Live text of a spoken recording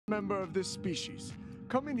member of this species,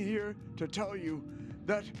 coming here to tell you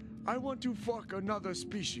that I want to fuck another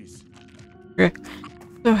species. Okay.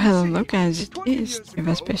 So hello guys, it is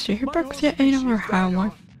Bearstar here back with yet another How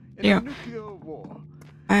Long video.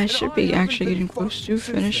 I should be actually getting close to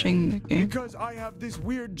finishing the game. Because I have this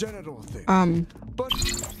weird genital thing. But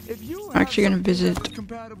if you I'm actually gonna visit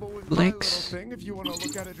lakes. if you want to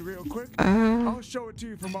look at it real quick, I'll show it to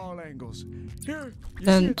you from all angles. Here, you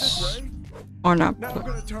see it this way? Or not,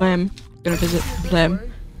 Blim. Gonna visit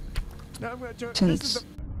Blim. Since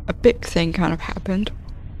a big thing kind of happened.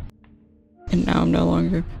 And now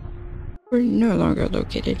we're no longer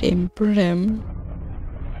located in Blim.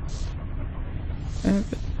 But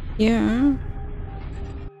yeah.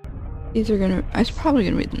 These are it's probably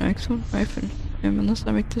gonna be the next one if I finish them, unless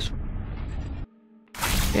I make this one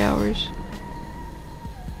 3 hours.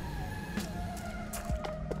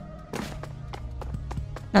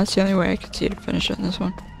 That's the only way I could see to finish on this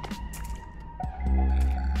one.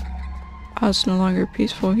 Oh, it's no longer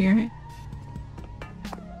peaceful here.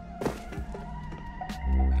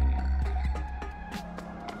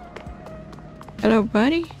 Hello,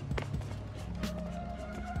 buddy.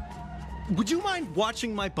 Would you mind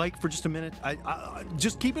watching my bike for just a minute? I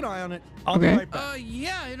just keep an eye on it. I'll Okay. be right back.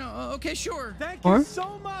 Yeah, you know, okay, sure. Thank you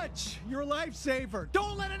so much. You're a lifesaver.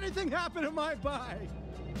 Don't let anything happen to my bike.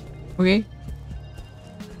 Okay.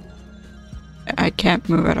 I can't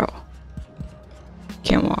move at all.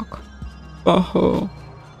 Can't walk. Oh.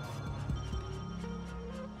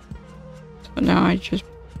 So now I just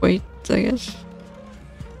wait, I guess.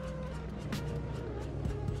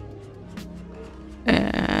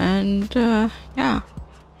 And yeah,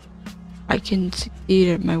 I can succeed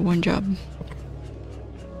at my one job.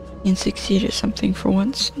 I can succeed at something for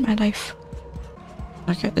once in my life.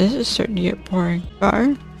 Okay, this is starting to get boring.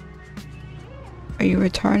 Star? Are you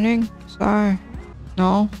returning? Star?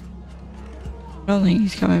 No? I don't think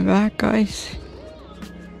he's coming back, guys.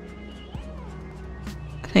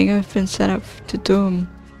 I think I've been set up to doom.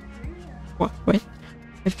 What? Wait.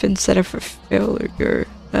 I've been set up for failure.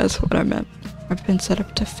 That's what I meant. I've been set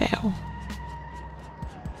up to fail.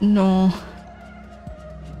 No.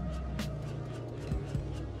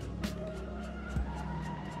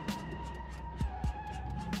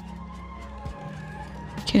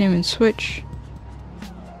 Can't even switch.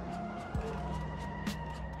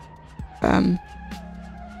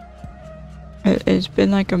 It's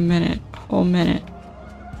been like a whole minute.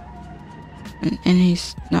 And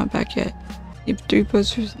he's not back yet. You have 3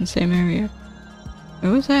 posters in the same area.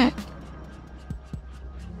 What was that?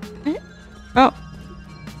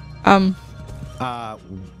 Oh.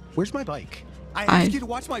 Where's my bike? I asked you to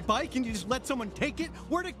watch my bike and you just let someone take it?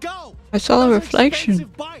 Where'd it go? I saw a reflection.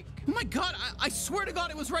 Bike. Oh my god, I swear to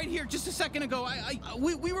god it was right here just a second ago.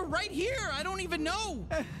 We were right here. I don't even know.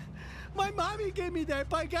 My mommy gave me that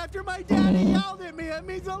bike after my daddy yelled at me. It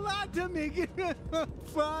means a lot to me.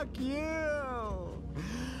 Fuck you.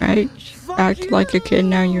 Right? Act like a kid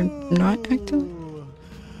now you're not acting.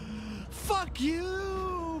 Fuck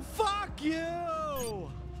you. Fuck you.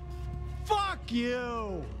 Fuck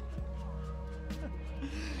you.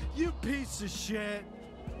 You piece of shit.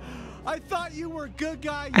 I thought you were a good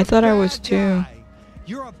guy. I thought I was too.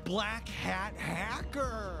 You're a black hat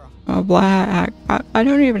hacker. A black hack. I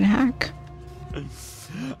don't even hack.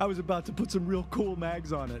 I was about to put some real cool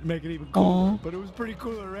mags on it and make it even cooler, but it was pretty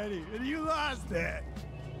cool already, and you lost it.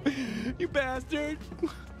 You bastard.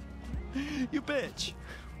 You bitch.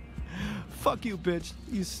 Fuck you, bitch.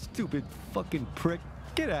 You stupid fucking prick.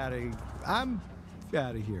 Get out of here. I'm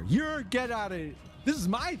out of here. Get out of here. This is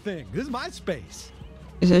my thing. This is my space.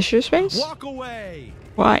 Is this your space? Walk away.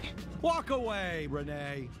 Why? Walk away,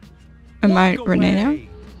 Renee. Am I Renee now?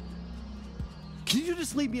 Can you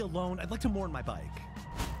just leave me alone? I'd like to mourn my bike.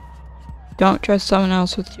 Don't trust someone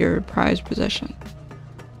else with your prized possession.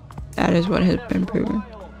 That is what has been proven.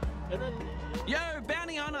 Yo,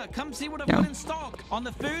 bounty hunter, come see what I've got in stock on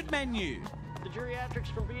the food menu. The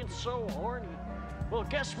geriatrics from being so horny. Well,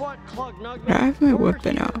 guess what, Clug Nug? I have my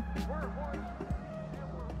weapon out.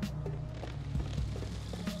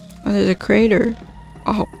 Oh, there's a crater.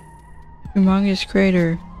 Oh, humongous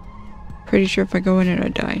crater. Pretty sure if I go in it, I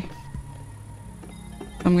die.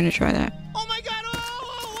 I'm gonna try that. Oh my god!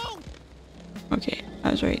 Oh! Okay,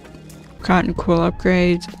 I was right. Gotten cool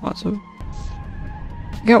upgrades, lots of.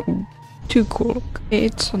 I got 2 cool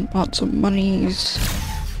upgrades and lots of monies.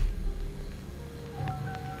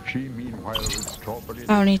 She meanwhile with strawberry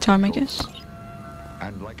Bounty time, I guess.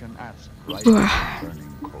 and like an asp right Ugh.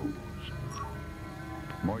 burning coals.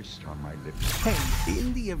 moist on my lips. Hey,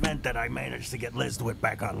 in the event that I manage to get Lesdwick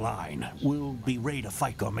back online, we'll be ready to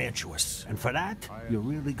fight Garmantuous. And for that, you're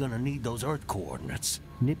really gonna need those Earth coordinates.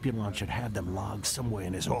 Nipulon should have them logged somewhere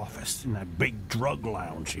in his office, in that big drug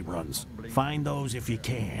lounge he runs. Find those if you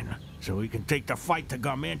can, so we can take the fight to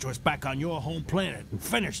Garmantuous back on your home planet and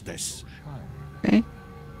finish this. Okay.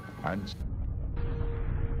 And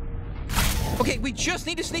Okay, we just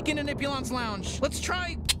need to sneak into Nipulon's lounge. Let's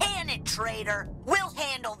try. Can it, traitor? We'll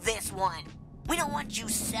handle this one. We don't want you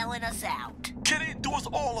selling us out. Kenny, do us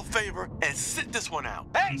all a favor and sit this one out.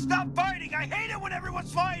 Hey, stop fighting! I hate it when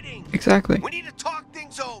everyone's fighting! Exactly. We need to talk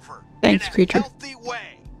things over. Thanks, in a creature. healthy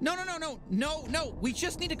way. No. We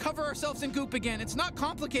just need to cover ourselves in goop again. It's not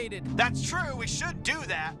complicated. That's true, we should do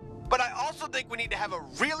that. But I also think we need to have a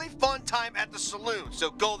really fun time at the saloon,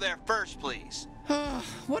 so go there first, please.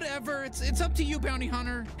 Whatever. It's up to you, Bounty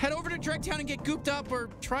Hunter. Head over to Dregtown and get gooped up, or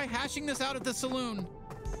try hashing this out at the saloon.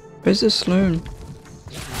 Where's the saloon?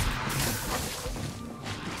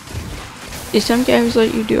 See, some games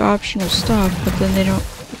let you do optional stuff, but then they don't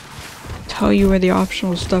tell you where the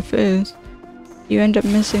optional stuff is. You end up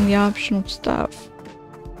missing the optional stuff.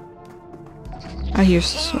 I hear the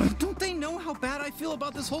saloon. Don't they know how bad I feel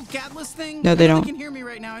about this whole Gatless thing? No, they don't. They can hear me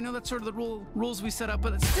right now. I know that's sort of the rules we set up,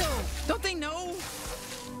 but still, don't they know?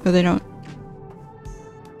 No, they don't.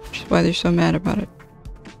 Which is why they're so mad about it.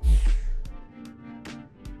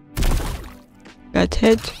 Got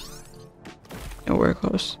hit. Nowhere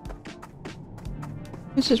close.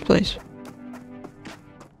 What's this place?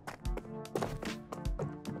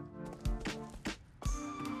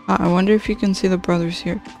 I wonder if you can see the brothers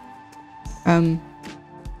here.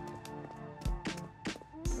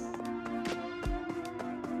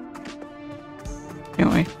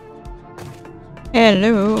 Anyway.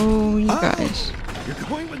 Hello, you guys. You're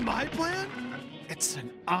going with my plan? It's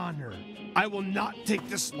an honor. I will not take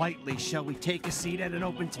this lightly. Shall we take a seat at an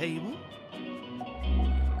open table?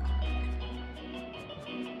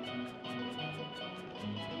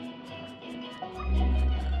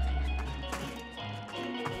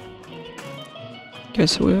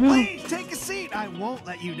 Guess we will. Please take a seat. I won't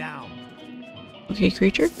let you down. Okay,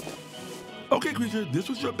 creature. Okay, Creature, this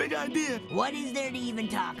was your big idea. What is there to even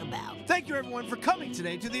talk about? Thank you, everyone, for coming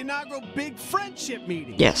today to the inaugural Big Friendship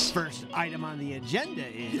Meeting. Yes. First item on the agenda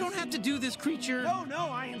is... You don't have to do this, Creature. No,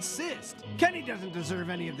 I insist. Kenny doesn't deserve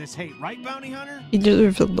any of this hate, right, Bounty Hunter? He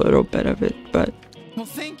deserves a little bit of it, but Well,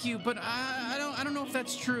 thank you, but I don't know if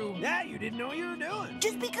that's true. Yeah, you didn't know what you were doing.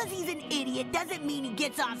 Just because he's an idiot doesn't mean he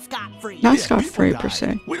gets off scot-free. not scot-free per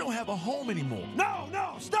se. We don't have a home anymore. No,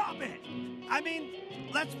 stop it. I mean,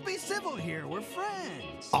 let's be civil here. We're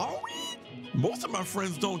friends. Are we? Most of my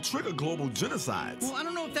friends don't trigger global genocides. Well, I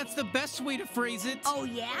don't know if that's the best way to phrase it. Oh,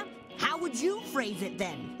 yeah? How would you phrase it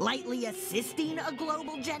then? Lightly assisting a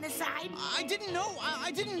global genocide? I didn't know.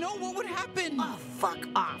 I didn't know what would happen. Oh, fuck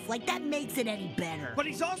off. Like, that makes it any better. But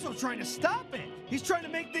he's also trying to stop it. He's trying to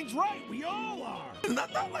make things right. We all are.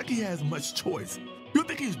 Not like he has much choice. You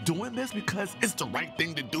think he's doing this because it's the right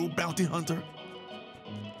thing to do, Bounty Hunter?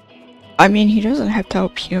 I mean, he doesn't have to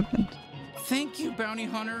help humans. Thank you, Bounty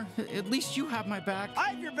Hunter. At least you have my back. I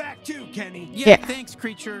have your back too, Kenny. Yeah. Thanks,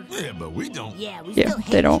 Creature. Yeah, but we don't. Yeah, we Yeah, still they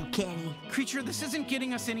hate don't. you, Kenny. Creature, this isn't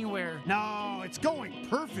getting us anywhere. No, it's going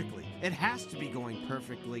perfectly. It has to be going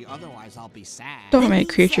perfectly, otherwise I'll be sad. Don't But make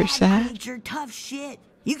being creatures sad. sad. Nature, tough shit.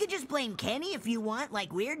 You could just blame Kenny if you want,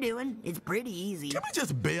 like we're doing. It's pretty easy. Can we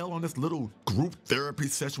just bail on this little group therapy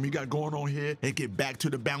session we got going on here and get back to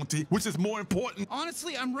the bounty, which is more important?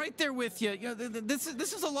 Honestly, I'm right there with you. This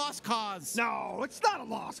is a lost cause. No, it's not a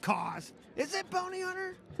lost cause. Is it, Bounty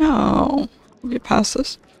Hunter? No. We'll get past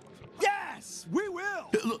this. Yes, we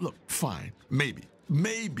will. Look, fine. Maybe.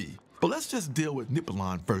 But let's just deal with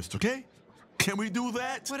Nipulon first, okay? Can we do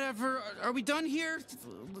that? Whatever. Are we done here?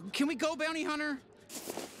 Can we go, Bounty Hunter?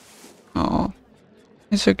 Oh.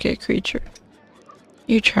 It's okay, creature.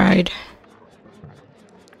 You tried.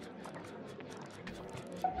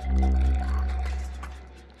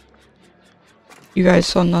 You guys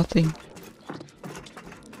saw nothing.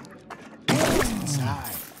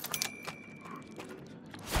 Inside.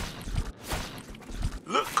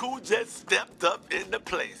 Look who just stepped up into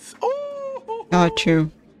place. Ooh. Not you.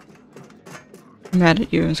 I'm mad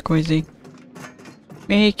at you and Squeezy.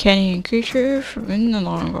 Me, Kenny, and Creature from in the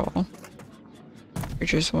long haul.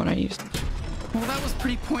 Creature's what I used. Well, that was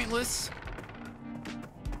pretty pointless.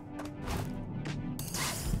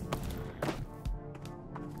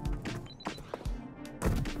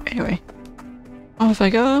 Anyway. Oh, if I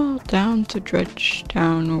go down to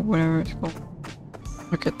Dredgetown or whatever it's called.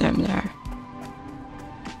 Look at them there.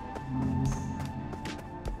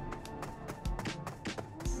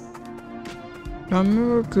 I don't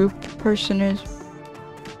remember what group the person is.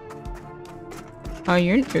 Oh,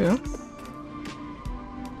 you're new.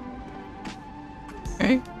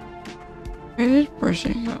 Okay. Where did this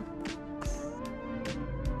person go?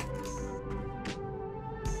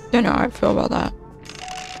 Don't know how I feel about that.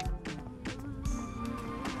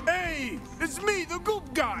 Hey, it's me, the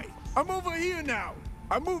goop guy. I'm over here now.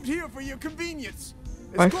 I moved here for your convenience.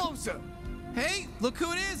 It's Why? closer. Hey, look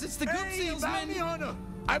who it is. It's the goop Hey, salesman. bounty hunter.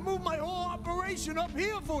 I moved my whole operation up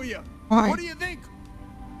here for you. Why? What do you think?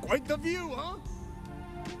 Quite the view, huh?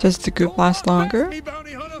 Does the goop last longer? Me,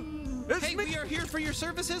 bounty hunter. It's Hey, me. we are here for your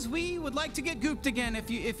services. We would like to get gooped again if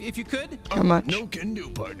you could. How much? No can do,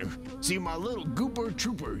 partner. See, my little gooper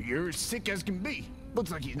trooper here is sick as can be.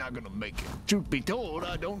 Looks like he's not gonna make it. Truth be told,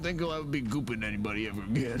 I don't think he'll ever be gooping anybody ever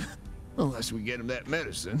again. Unless we get him that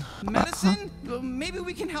medicine. Medicine? Well, maybe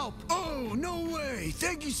we can help. Oh, no way.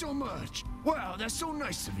 Thank you so much. Wow, that's so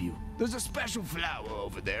nice of you. There's a special flower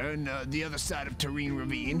over there on the other side of Terrine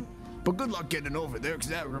Ravine. But good luck getting over there, because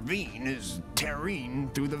that ravine is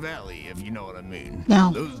Terrine through the valley, if you know what I mean.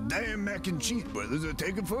 No. Those damn mac and cheese brothers are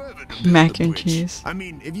taking forever to build Mac the and bridge. cheese. I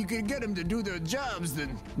mean, if you could get them to do their jobs,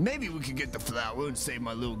 then maybe we could get the flower and save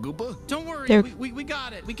my little gooper. Don't worry. They're- We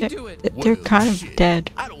got it. We can do it. They're Well, kind of shit. dead.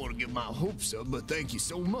 I don't want to get my hopes up, but thank you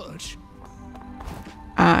so much.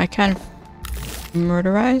 I kind of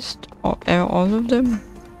murderized all of them.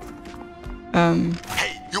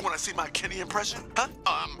 Hey, you want to see my Kenny impression? Huh?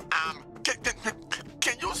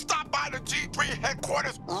 Can you stop by the G3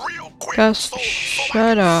 headquarters real quick? Just I shut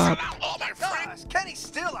can up. sell out all my friends? Gosh, Kenny's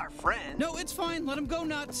still our friend. No, it's fine. Let him go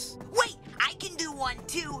nuts. Wait, I can do one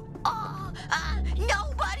too. Oh,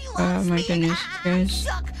 nobody loves my me. goodness, I guys.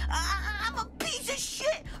 suck. I'm a piece of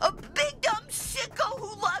shit. A big dumb sicko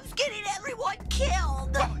who loves getting everyone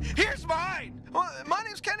killed. Well, here's mine. My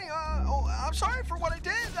name's Kenny. I'm sorry for what I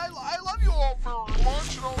did. I love you all very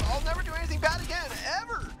much, and I'll never do anything bad again,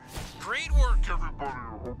 ever. Great work, everybody.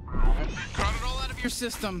 I hope you Got it all out of your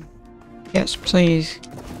system. Yes, please.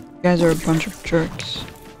 You guys are a bunch of jerks.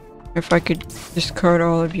 If I could discard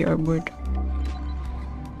all of you, I would.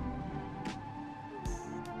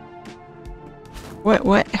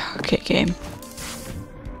 What? Okay, game.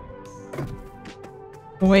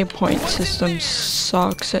 The waypoint system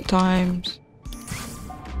sucks at times.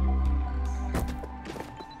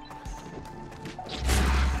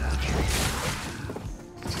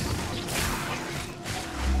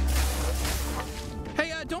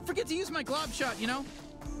 Hey, don't forget to use my glob shot, you know?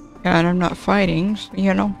 Yeah, and I'm not fighting, so,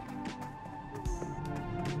 you know.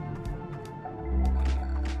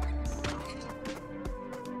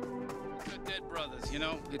 They're dead brothers, you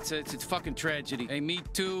know? It's fucking tragedy. Hey, me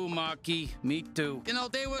too, Marky. Me too. You know,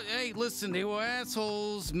 hey, listen, they were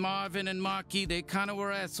assholes. Marvin and Marky, they kind of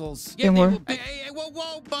were assholes. Yeah, They were. Hey,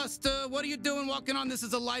 whoa, Buster. What are you doing walking on? This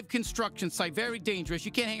is a live construction site. Very dangerous.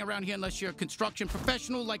 You can't hang around here unless you're a construction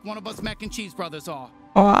professional like one of us mac and cheese brothers are.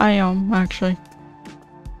 Oh, I am, actually.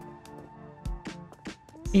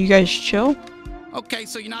 You guys chill? Okay,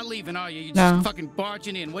 so you're not leaving, are you? You're No. just fucking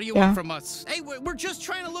barging in. What do you Yeah. want from us? Hey, we're just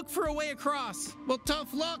trying to look for a way across. Well,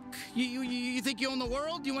 tough luck. You think you own the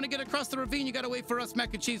world? You want to get across the ravine? You gotta wait for us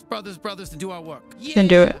mac and cheese brothers to do our work. Yeah. Then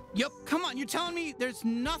do it. Yep. Come on, you're telling me there's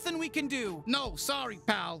nothing we can do? No, sorry,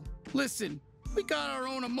 pal. Listen. We got our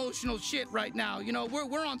own emotional shit right now. You know,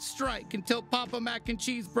 we're on strike until Papa Mac and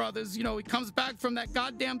Cheese Brothers, you know, he comes back from that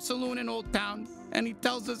goddamn saloon in Old Town and he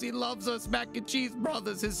tells us he loves us Mac and Cheese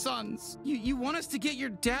Brothers, his sons. You want us to get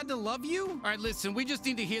your dad to love you? All right, listen, we just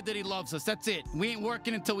need to hear that he loves us. That's it. We ain't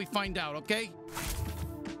working until we find out, okay?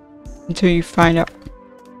 Until you find out.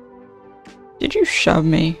 Did you shove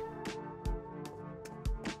me?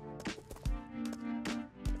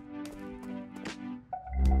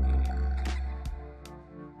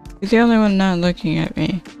 You're the only one not looking at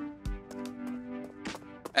me.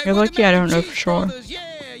 Hey, You're we're the lucky I Mac don't and know Cheese for sure. Brothers.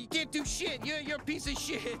 Yeah, you can't do shit. You're a piece of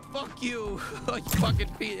shit. Fuck you. You fucking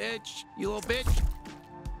bitch. You little bitch.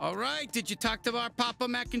 All right, did you talk to our Papa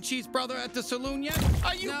Mac and Cheese brother at the saloon yet?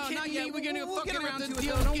 Are you kidding not me? yet. We're gonna We'll fucking get around the to it,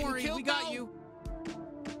 deal though. of Don't getting worry, killed we got now? you.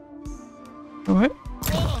 What?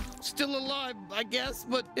 Oh, still alive, I guess,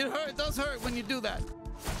 but it does hurt when you do that.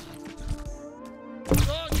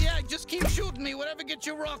 Oh yeah, just keep shooting me. Whatever gets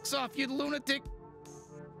your rocks off, you lunatic.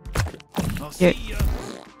 I'll see ya.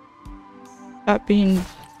 Stop being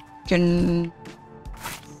fucking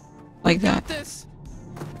like Got that. this.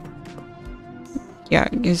 Yeah,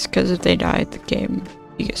 it's because if they die at the game,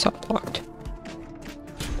 you get soft-locked.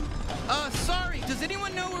 Sorry. Does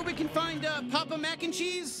anyone know where we can find Papa Mac and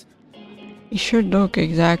Cheese? You should look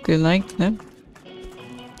exactly like them.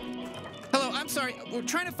 Hello, I'm sorry. we're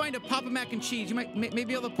trying to find a Papa Mac and Cheese. You might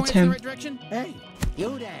maybe able to point us It's in him. the right direction? Hey,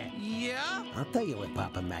 you there. Yeah? I'll tell you what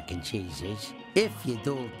Papa Mac and Cheese is. If you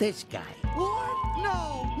duel this guy. What?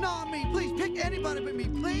 No, not me. Please pick anybody but me,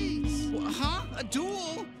 please. Huh? A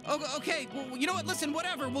duel? Okay, well, you know what? Listen,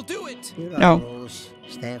 whatever. We'll do it. You know No. the rules.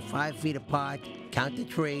 Stand 5 feet apart, count to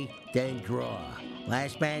 3, then draw.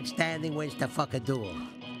 Last man standing wins the fucking duel.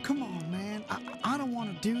 Come on, man. I don't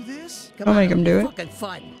want to do this. Come Don't on, make him do it. Fucking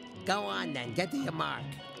fun. Go on then, get to your mark.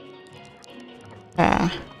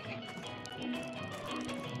 Ah.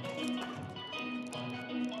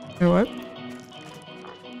 You know what?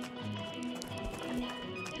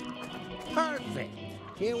 Perfect.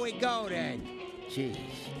 Here we go then. Jeez.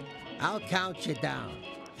 I'll count you down.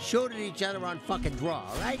 Shoot at each other on fucking draw,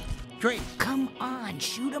 all right? 3. Come on,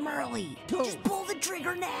 shoot him early. 2. Just pull the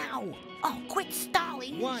trigger now. Oh, quit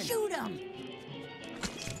stalling. 1. Shoot him.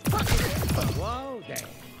 Whoa there.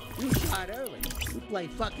 You shot early. You play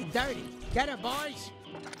fucking dirty. Get it, boys.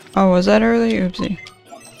 Oh, was that early? Oopsie.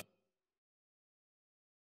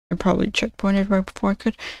 I probably checkpointed right before I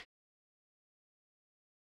could.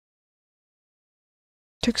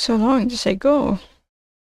 Took so long to say go.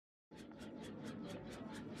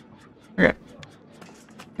 Okay.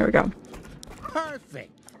 Here we go.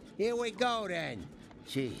 Perfect. Here we go then.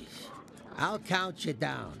 Jeez. I'll count you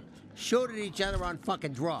down. Shoot at each other on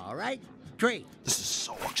fucking draw, all right? 3. This is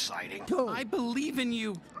so exciting. 2. I believe in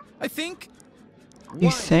you. I think. You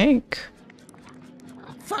 1. think?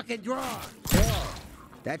 Fucking draw. 4.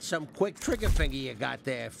 That's some quick trigger finger you got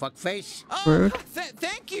there, fuckface. Oh, Rude.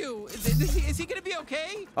 thank you. Is he gonna be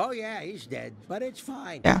okay? Oh, yeah, he's dead, but it's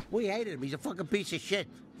fine. Yeah. We hated him. He's a fucking piece of shit.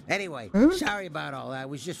 Anyway, Rude. sorry about all that. I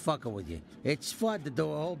was just fucking with you. It's fun to do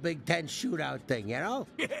a whole Big Ten shootout thing, you know?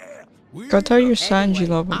 Yeah. Go tell your sons you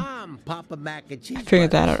Anyway, love them. I'm Papa Mac and Cheese. I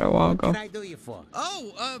figured that Brothers. out a while What ago. can I do you for?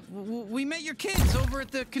 Oh, we met your kids over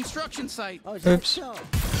at the construction site. Oh, is that Oops. so?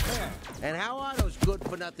 Yeah. And how are those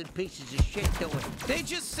good-for-nothing pieces of shit doing? They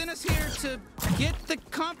just sent us here to get the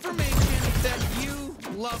confirmation that you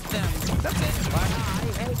love them. That's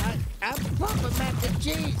it. I'm Papa Mac and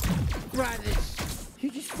Cheese, brothers.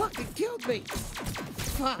 You just fucking killed me.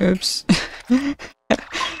 Fuck. Oops.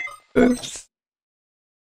 Oops.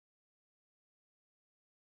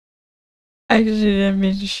 I actually didn't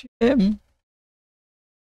mean to shoot him.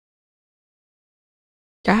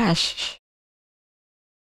 Gosh.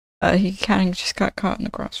 He kind of just got caught in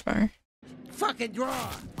the crossfire. Fucking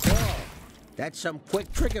draw. Oh, that's some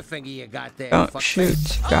quick trigger finger you got there. Don't fuckface.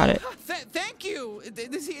 shoot. Got it. Thank you.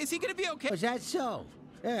 Is he gonna be okay? Was that so?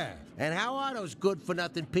 Yeah. And how are those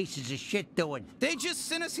good-for-nothing pieces of shit doing? They just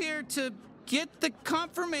sent us here to get the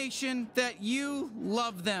confirmation that you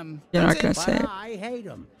love them. You're not That's gonna it. say it. I hate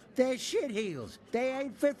them. They're shit heels. They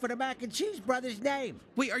ain't fit for the Mac and Cheese brothers' name.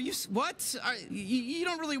 Wait, are you what? You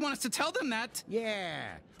don't really want us to tell them that?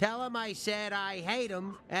 Yeah. Tell them I said I hate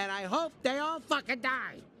them, and I hope they all fucking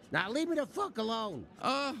die. Now leave me the fuck alone.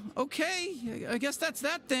 Okay. I guess that's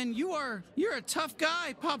that then. You're a tough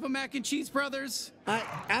guy, Papa Mac and Cheese Brothers.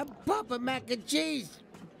 I'm Papa Mac and Cheese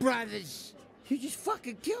brothers. You just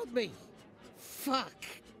fucking killed me. Fuck.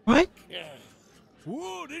 What?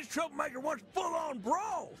 Whoa, this troublemaker wants full-on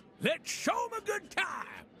brawl. Let's show him a good time.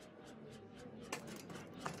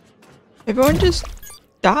 Everyone just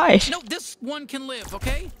died. No, this one can live,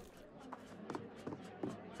 okay?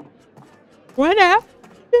 What happened?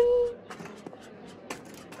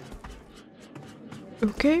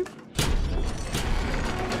 Okay.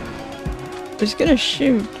 I was gonna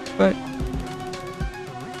shoot, but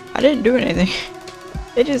I didn't do anything.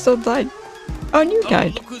 They just all died. Oh, and you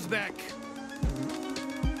died. Look who's back.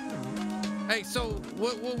 Hey, so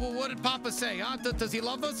what did Papa say, huh? Does he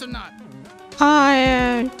love us or not?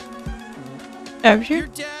 Hi, Your sure.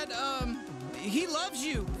 dad, he loves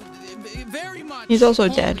you very much. He's also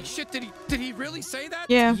Holy dead. Shit, did he really say that?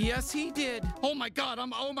 Yeah. Yes, he did. Oh my god,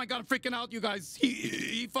 I'm freaking out, you guys.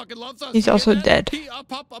 He fucking loves us. He's You also hear that? dead.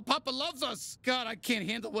 Papa loves us. God, I can't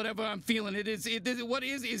handle whatever I'm feeling. What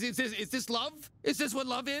is this love? Is this what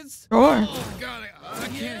love is? Sure. Oh god, I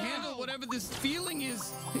can't handle whatever this feeling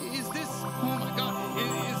is. Is this? Oh my god,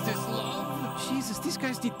 is this love? Jesus, these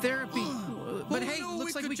guys need therapy. But hey,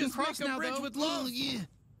 looks like we can cross now, though. With love. Yeah.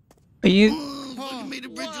 Are you Oh, made a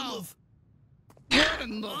bridge of love. What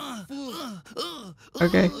in the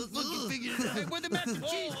okay? Hey, we're the Mac and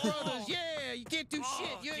Cheese Brothers. Yeah, you can't do shit.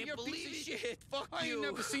 You're a piece of shit. Fuck you. I ain't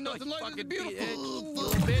never seen nothing like this. Beautiful.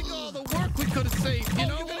 Big all the work we could have saved. You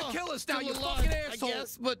know, you're gonna kill us now. You fucking asshole. I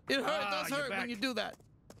guess, but it hurt. It does hurt when you do that.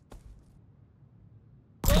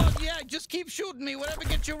 Oh yeah, just keep shooting me. Whatever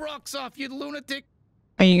gets your rocks off, you lunatic.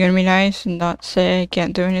 Are you gonna be nice and not say I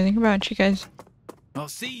can't do anything about you guys? I'll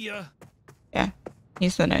see ya. Yeah,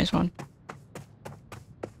 he's the nice one.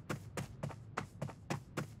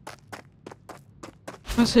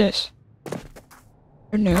 What's this?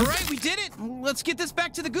 Good news. All right, we did it. Let's get this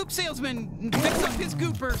back to the goop salesman and fix up his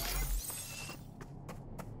gooper.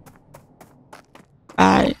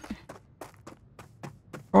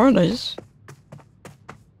 Orders?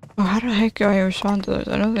 Oh, how the heck do I respond to those?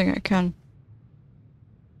 I don't think I can.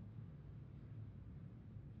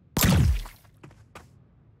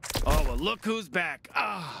 Oh, well, look who's back.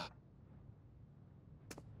 Ah.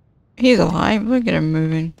 He's alive. Look at him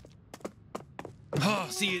moving. Oh,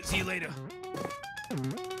 see you later.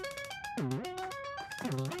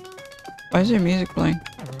 Why is there music playing?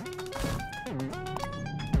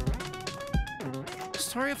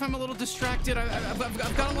 Sorry if I'm a little distracted.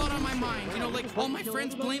 I've got a lot on my mind. You know, like all my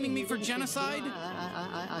friends blaming me for genocide.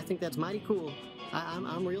 I think that's mighty cool.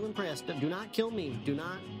 I'm real impressed. Do not kill me. Do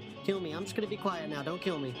not kill me. I'm just gonna be quiet now. Don't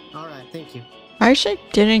kill me. All right, thank you. I actually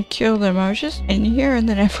didn't kill them. I was just in here and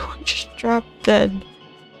then everyone just dropped dead.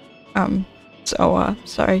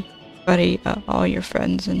 Sorry, buddy. All your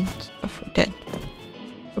friends and stuff were dead.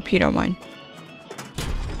 Hope you don't mind.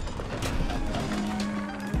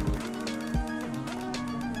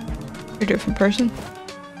 You're a different person?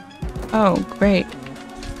 Oh, great.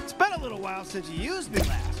 It's been a little while since you used me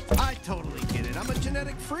last. I totally get it. I'm a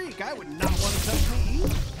genetic freak. I would not want to touch me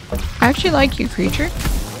either. I actually like you, creature.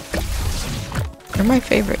 You're my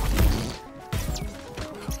favorite.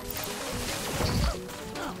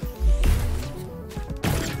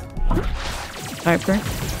 Sniper.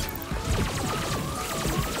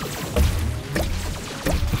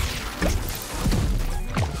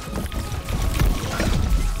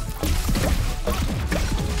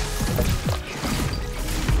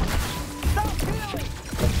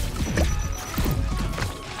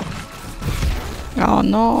 Oh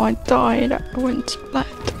no, I died. I went splat.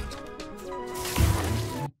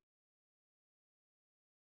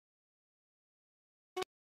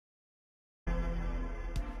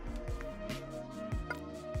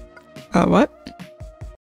 What?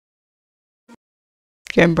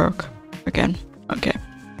 Game broke. Again. Okay.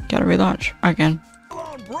 Gotta relaunch. Again.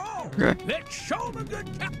 Okay. Let's show them good.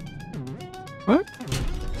 What?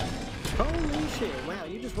 Holy shit! Wow,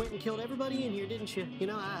 you just went and killed everybody in here, didn't you? You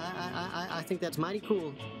know, I think that's mighty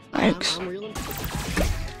cool. Thanks. I'm real.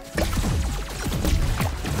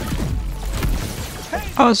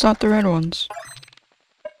 Oh, it's not the red ones.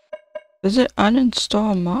 Does it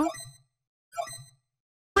uninstall mod?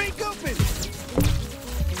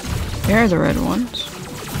 They're the red ones.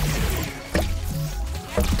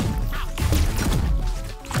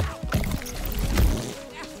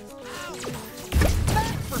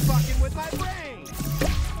 Thanks for fucking with my brain.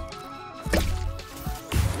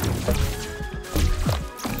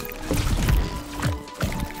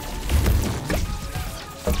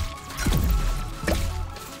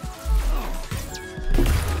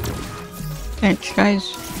 Thanks,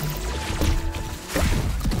 guys.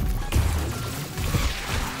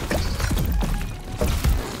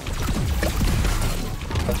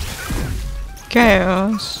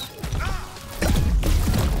 Chaos.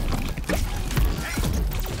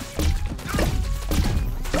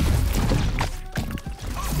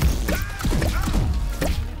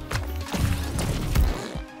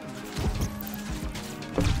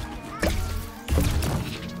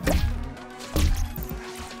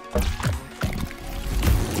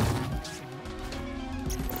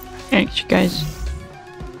 Thanks, you guys.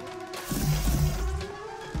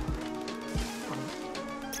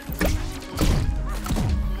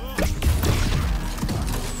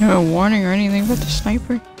 No warning or anything but the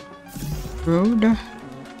sniper. Rude.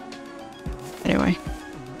 Anyway.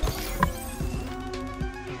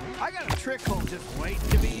 I got a trick hole just waiting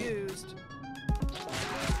to be used.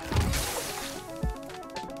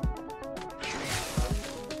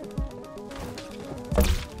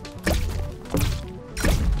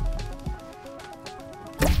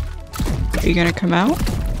 Are you gonna come out?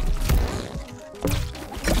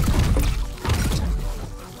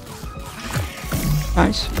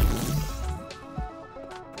 Nice.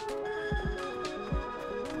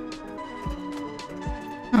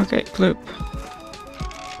 Okay, Gloop.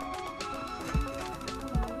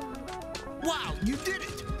 Wow, you did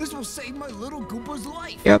it! This will save my little Gooper's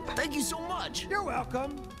life. Yep. Thank you so much. You're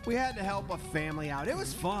welcome. We had to help a family out. It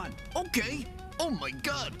was fun. Okay. Oh my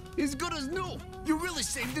god, he's good as new. You really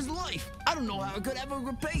saved his life. I don't know how I could ever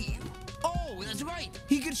repay you. Oh, that's right.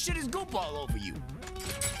 He could shit his goop all over you.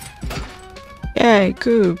 Yay,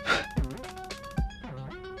 Goop.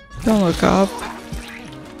 Don't look up.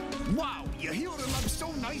 Wow, you healed him up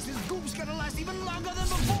so nice his goop's gonna last even longer than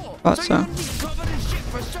before. Thought so you're gonna be covered in shit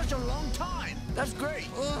for such a long time. That's great.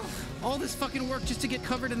 Ugh, all this fucking work just to get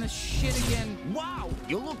covered in this shit again. Wow,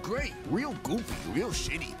 you look great. Real goopy, real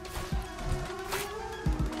shitty.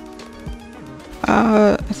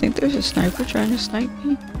 I think there's a sniper trying to snipe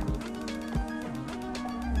me.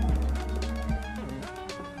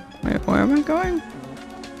 Wait, where am I going?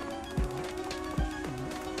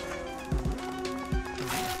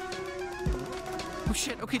 Oh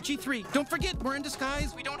shit, okay, G3, don't forget, we're in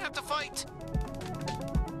disguise, we don't have to fight.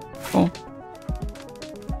 Oh.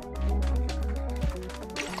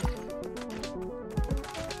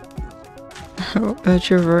 That's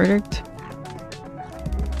your verdict?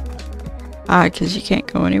 Ah, because you can't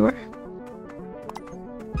go anywhere?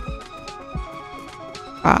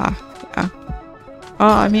 Ah, yeah. Oh,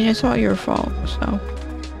 I mean, it's all your fault, so.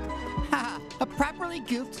 Haha, a properly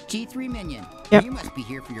goofed G3 minion. Yep. You must be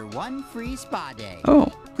here for your one free spa day.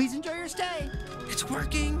 Oh. Please enjoy your stay. It's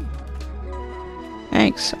working.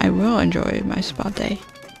 Thanks, I will enjoy my spa day.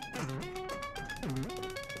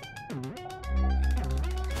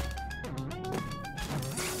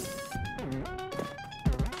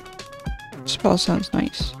 Spa sounds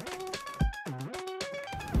nice.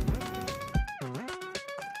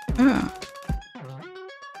 Ah.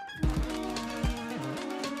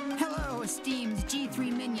 Hello, esteemed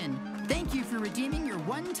G3 minion. Thank you for redeeming your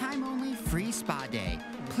one-time only free spa day.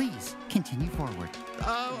 Please continue forward.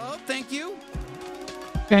 Oh, thank you.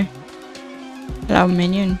 Okay. Hello,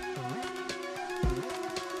 minion.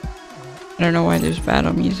 I don't know why there's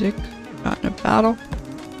battle music. Not in a battle.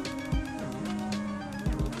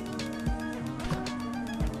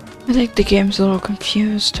 I think the game's a little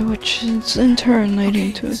confused, which is in turn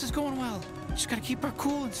leading to. This is going well. Just gotta keep our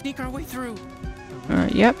cool and sneak our way through.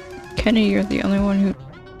 Alright, yep. Kenny, you're the only one who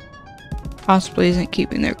possibly isn't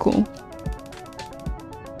keeping their cool.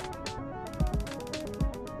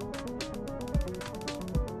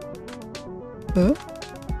 Huh?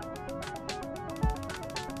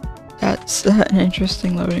 That's an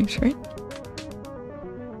interesting loading screen.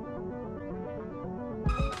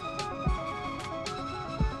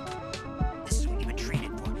 This is what you've been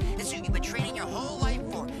training for. This is what you've been training your whole life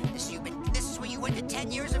for. This is what you went to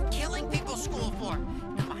 10 years of killing people school for.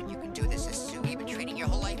 Come on, you can do this. This is what you've been training your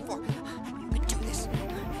whole life for. You can do this.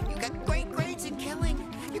 You got great grades in killing.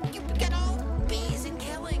 You got all B's in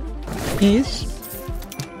killing. Yes.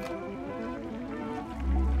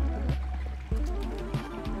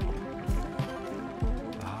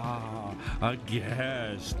 A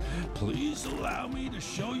guest. Please allow me to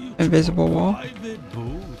show you Invisible to a wall. private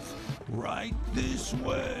booth. Right this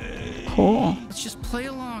way. Cool. Let's just play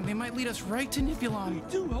along. They might lead us right to Nipulon.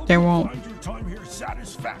 They won't. Find your time here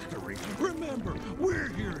satisfactory. Remember, we're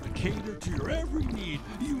here to cater to your every need.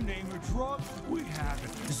 You name a drug, we have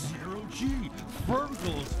it. Zero G,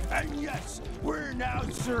 Virgils, and yes, we're now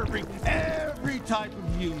serving every type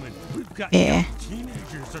of human. We've got young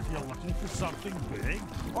teenagers if you're looking for something big,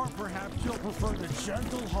 or perhaps you'll prefer the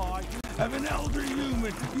gentle high of an elder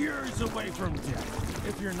human years away from death.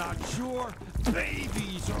 If you're not sure,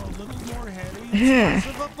 babies are a little more heady and less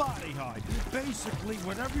of a body high. Basically,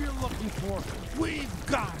 whatever you're looking for, we've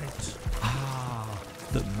got it. Ah,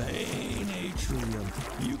 the main atrium.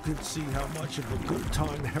 You can see how much of a good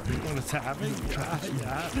time everyone is having.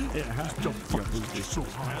 Yeah. Don't fuck you're so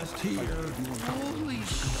fast here. Holy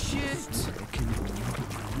shit.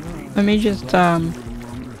 Let me just Some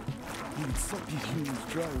these humans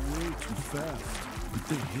dry way too fast, but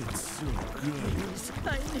they hit so good. I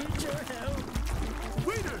need your help.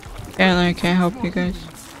 Waiter! Apparently I can't help you guys.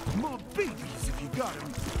 More babies if you got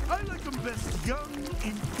them. I like them best young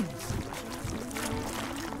and innocent.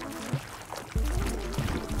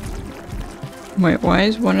 Wait, why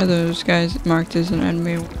is one of those guys marked as an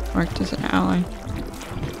enemy, marked as an ally?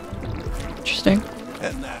 Interesting.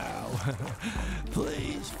 And now,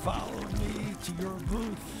 please follow me to your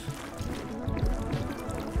booth.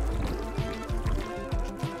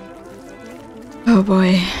 Oh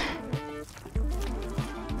boy.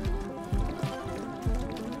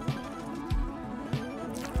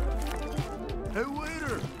 Hey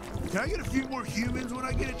waiter, can I get a few more humans when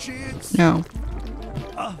I get a chance? No.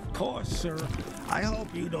 Of course, sir. I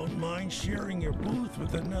hope you don't mind sharing your booth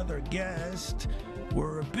with another guest.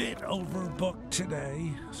 We're a bit overbooked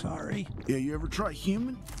today. Sorry. Yeah, you ever try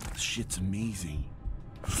human? This shit's amazing.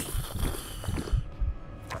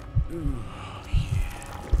 Ooh, yeah.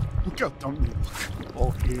 Look how dumb you look.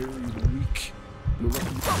 All hairy and weak. You're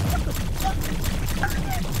looking.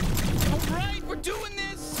 All right, we're doing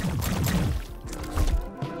this.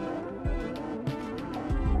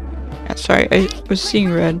 Yeah, sorry, I was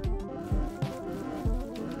seeing red.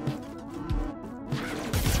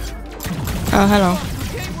 Oh, hello.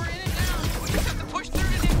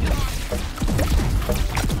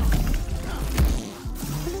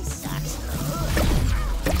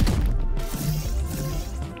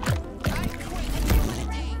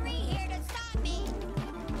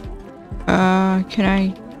 Can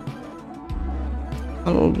I?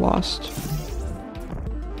 A little lost.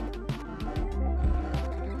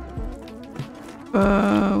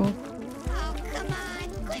 Oh, come on,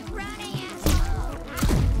 quit running, asshole.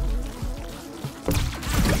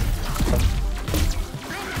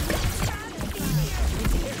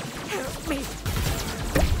 Help me.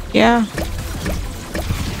 Yeah.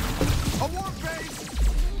 A warp base.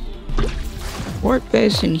 Warp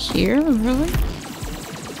base in here, really?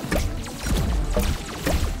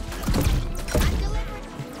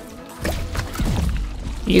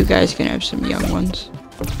 You guys can have some young ones.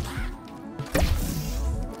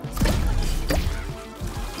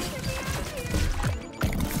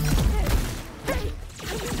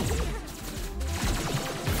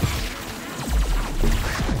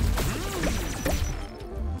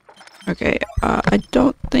 Okay, I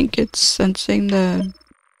don't think it's sensing the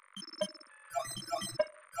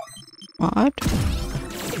mod.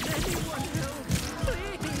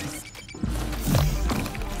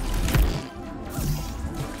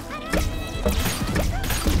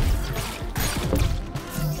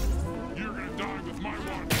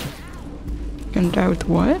 Gonna die with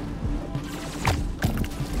what?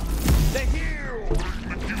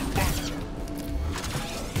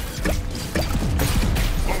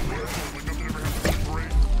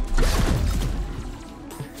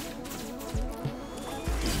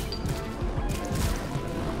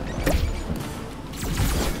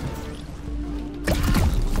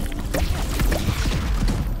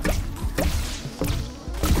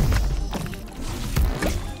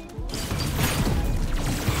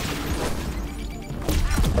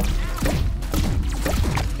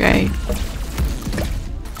 Okay.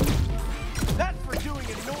 That's for doing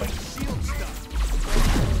annoying shield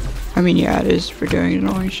stuff. I mean, yeah, it is for doing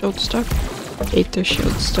annoying shield stuff. I hate the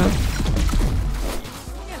shield stuff.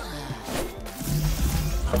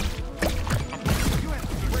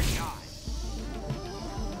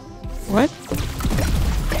 What?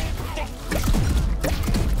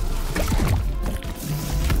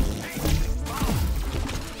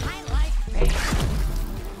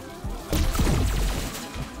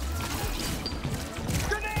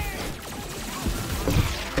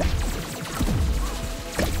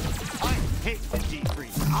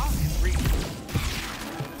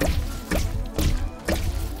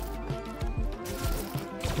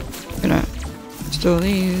 Gonna steal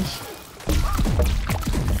these.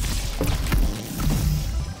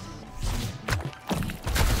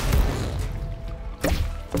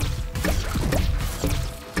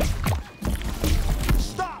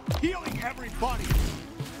 Stop healing everybody.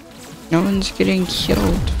 No one's getting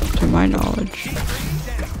killed, to my knowledge.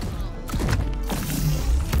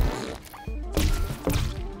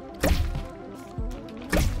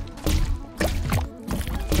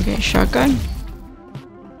 Okay, shotgun.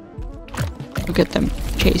 Look at them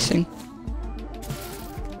chasing.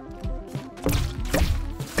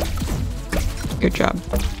 Good job.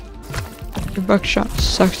 Your buckshot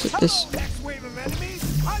sucks at this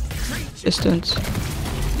distance.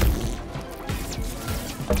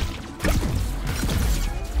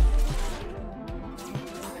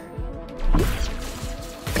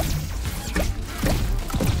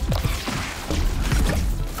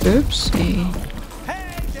 Oopsie.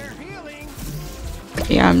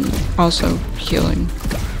 Yeah, I'm also healing.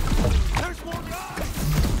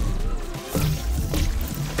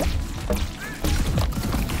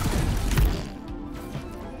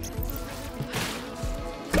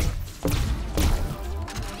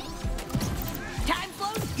 Time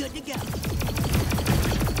float, good to go.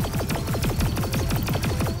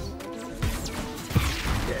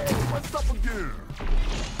 What's up again?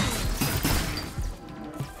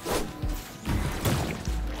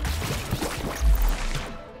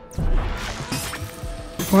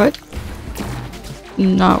 What?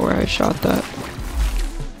 Not where I shot that.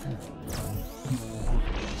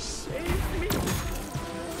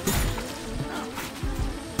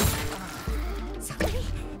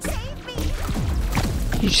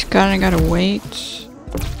 You just kinda gotta wait.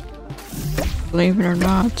 Believe it or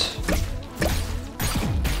not.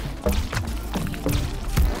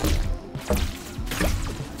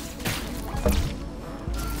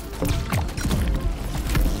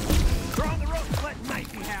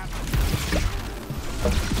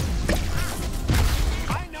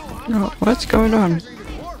 Oh, what's going on?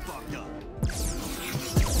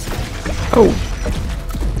 Oh.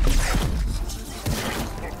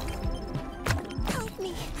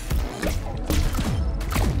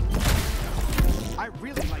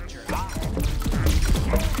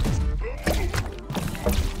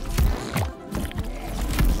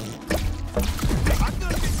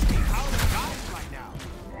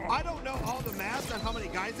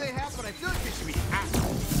 guys they have, but I feel like they should be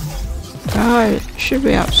It should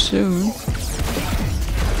be out soon.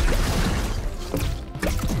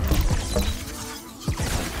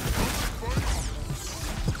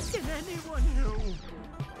 Can anyone help?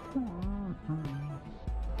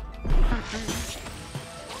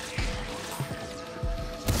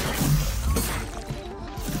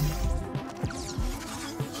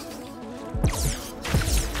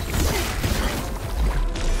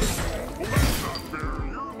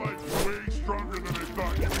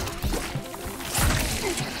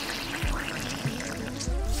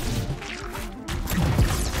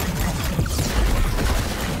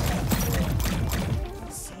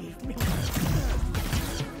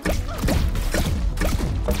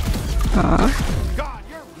 God,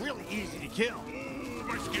 you're really easy to kill.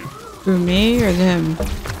 For me or them?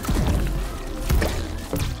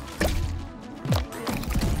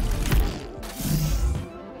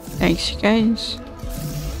 Thanks, guys.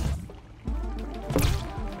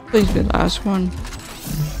 Please be the last one.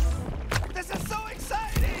 This is so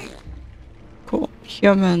exciting! Cool.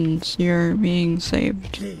 Humans, you're being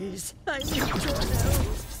saved. Please, I need your help.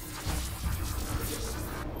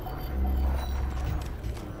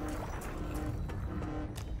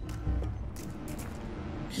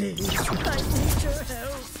 Please, I need your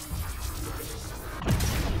help.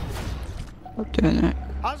 I'm doing that.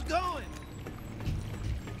 How's it going?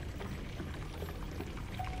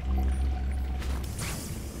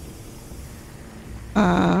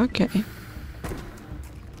 Okay.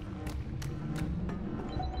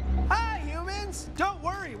 Hi, humans! Don't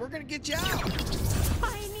worry, we're gonna get you out.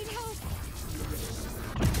 I need help.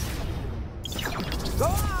 Go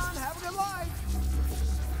on, have a good life.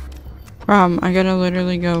 I gotta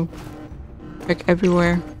literally go check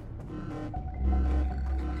everywhere.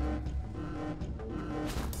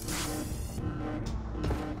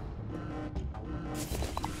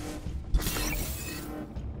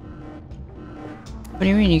 What do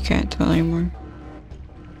you mean you can't tell anymore?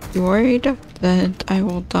 You worried that I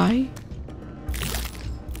will die?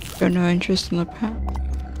 Show no interest in the path.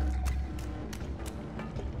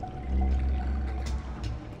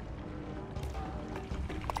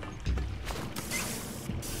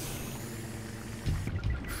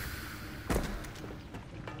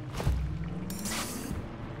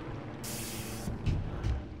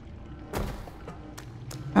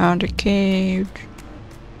 Found a cage.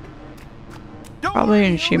 Probably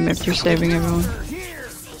an achievement for saving everyone. Here,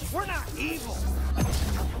 we're not evil.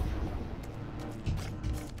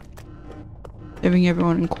 Saving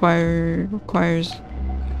everyone requires,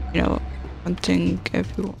 you know, hunting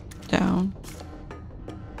everyone down.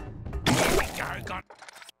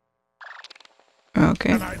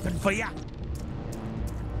 Okay.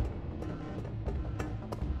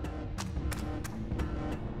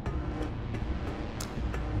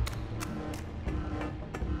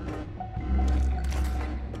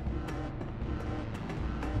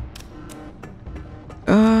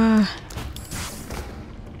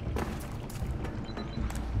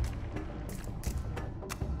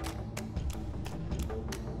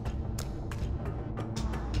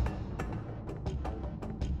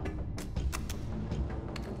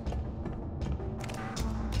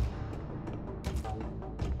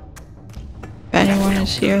 If anyone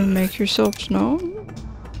is here, make yourselves known.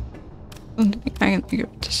 I don't think I can think of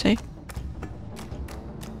what to say.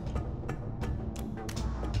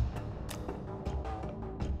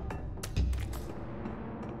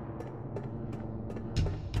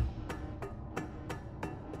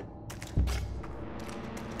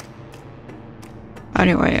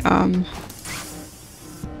 Anyway,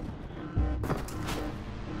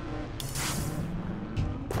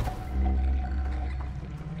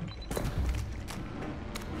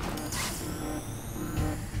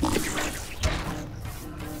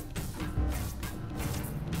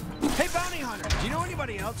 Hey, bounty hunter, do you know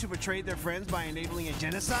anybody else who betrayed their friends by enabling a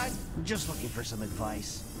genocide? I'm just looking for some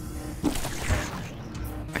advice.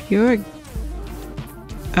 are you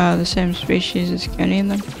the same species as Kenny and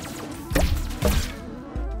them?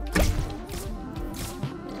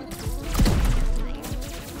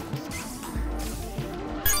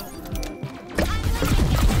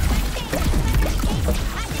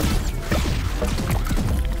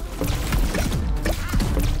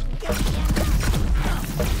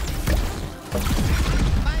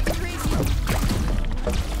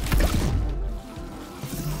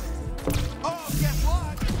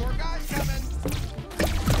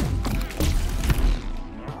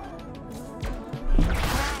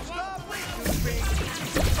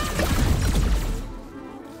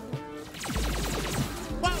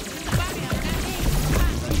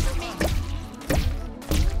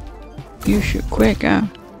 You shoot quick, huh?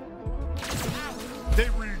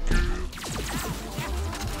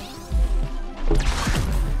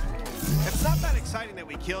 It's not that exciting that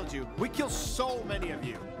we killed you. We killed so many of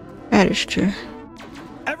you. That is true.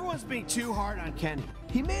 Everyone's being too hard on Kenny.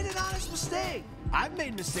 He made an honest mistake. I've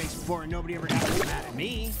made mistakes before and nobody ever got mad at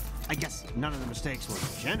me. I guess none of the mistakes were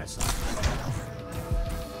genocide.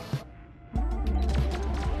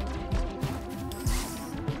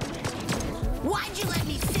 Why'd you let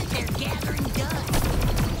me sit there gathering dust?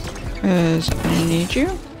 'Cause I need you.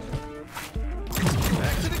 Back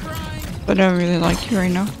to the grind. But I don't really like you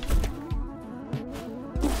right now.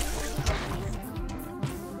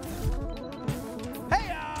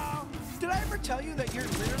 Hey, did I ever tell you that you're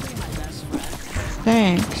literally my best friend?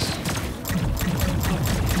 Thanks.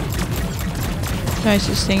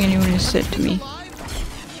 Nicest thing anyone has said to me.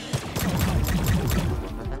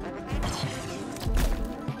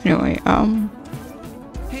 Anyway,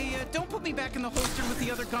 Hey, don't put me back in the holster with the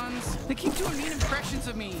other guns. They keep doing mean impressions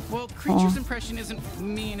of me. Well, Creature's impression isn't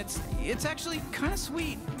mean. It's actually kind of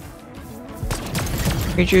sweet.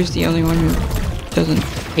 Creature's the only one who doesn't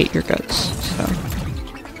hate your guts, so.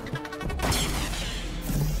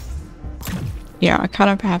 Yeah, I kind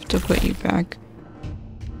of have to put you back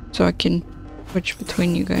so I can switch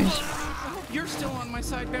between you guys. I hope you're still on my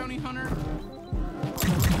side, Bounty Hunter.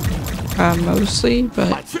 Mostly, but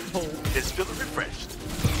My trip home is feeling refreshed.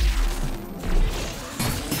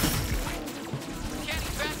 Kenny,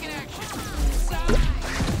 back in action.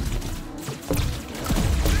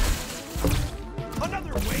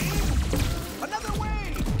 Another wave? Another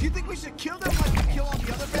wave! Do you think we should kill them like we kill all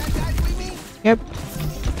the other bad guys we meet? yep.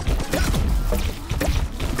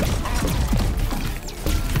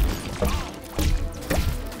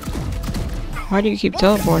 Why do you keep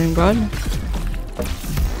teleporting, bud?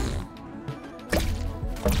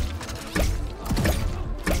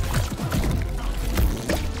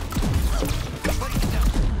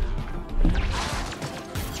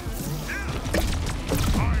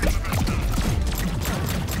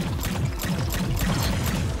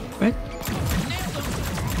 What?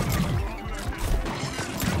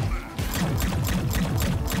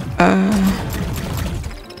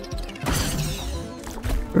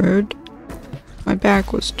 Rude. My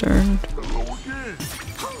back was turned.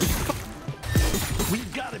 We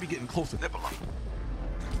gotta be getting close to Nebula.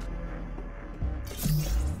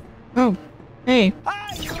 Oh, hey.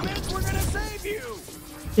 Hi, humans, we're gonna save you!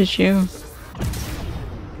 Did you?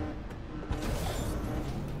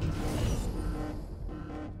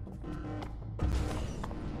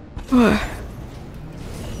 Oh.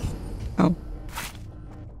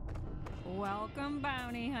 Welcome,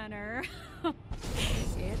 Bounty Hunter.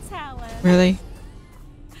 It's Helen. Really?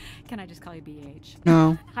 Can I just call you BH?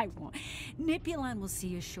 No. I won't. Nipulon will see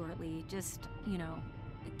you shortly. Just, you know,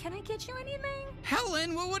 can I get you anything?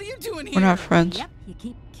 Helen, what are you doing here? We're not friends. Yep, you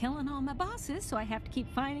keep killing all my bosses, so I have to keep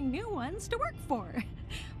finding new ones to work for.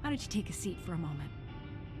 Why don't you take a seat for a moment?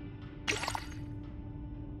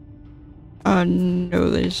 No,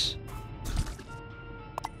 Liz.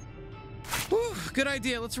 Whew, good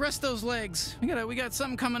idea. Let's rest those legs. We got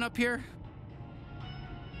something coming up here.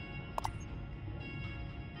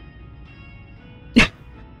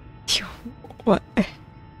 What?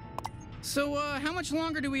 So, how much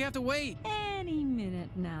longer do we have to wait? Any minute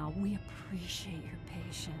now. We appreciate your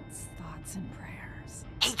patience, thoughts, and prayers.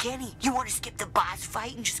 Hey, Kenny, you want to skip the boss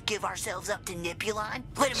fight and just give ourselves up to Nipulon?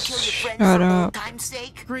 Let him kill your friends Shut for up. old time's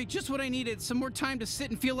sake? Great, just what I needed. Some more time to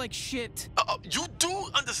sit and feel like shit. You do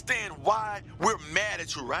understand why we're mad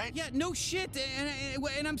at you, right? Yeah, no shit.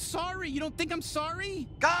 And I'm sorry. You don't think I'm sorry?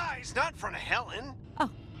 Guys, not in front of Helen.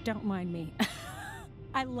 Oh, don't mind me.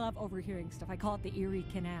 I love overhearing stuff. I call it the Erie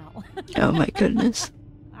Canal. Oh my goodness.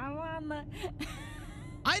 I'm on the...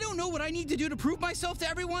 I don't know what I need to do to prove myself to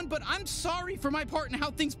everyone, but I'm sorry for my part in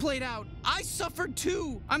how things played out. I suffered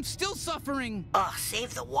too. I'm still suffering. Ugh,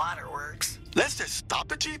 save the waterworks. Let's just stop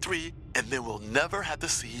the G3, and then we'll never have to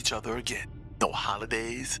see each other again. No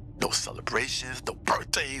holidays, no celebrations, no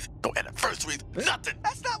birthdays, no anniversaries, nothing.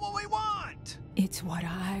 That's not what we want. It's what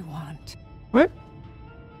I want. What?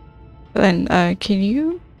 Then, can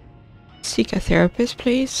you seek a therapist,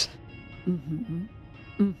 please? Mm-hmm.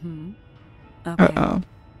 Mm-hmm. Okay. Uh-oh.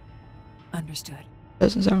 Understood.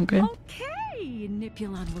 Doesn't sound good. Okay,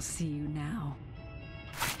 Nipulon will see you now.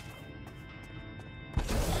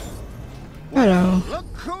 Hello. Look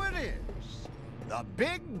who it is. The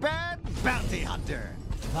big bad bounty hunter.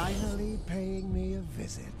 Finally paying me a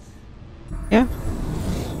visit. Yeah.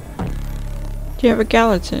 Do you have a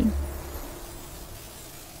gallatin?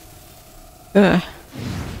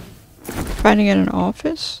 Finding it in an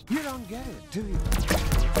office? You don't get it, do you?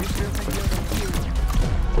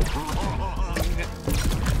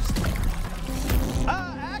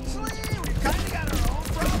 Actually, we kind of got our own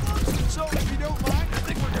problems, so if you don't mind, I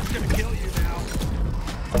think we're just gonna kill you now.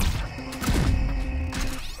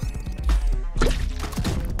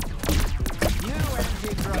 You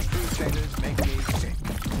anti-drug crusaders make me sick.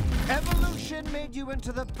 Evolution made you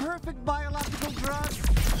into the perfect biological drug.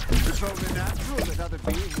 It's only natural that other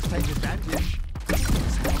beings take advantage.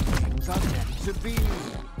 It's how things are meant to be.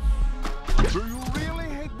 Do you really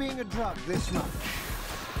hate being a drug this much?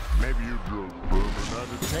 Maybe you drug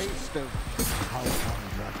another taste of how far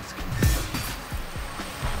drugs can be.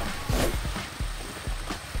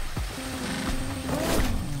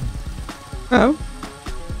 Oh.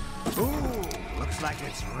 Ooh, looks like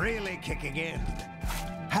it's really kicking in.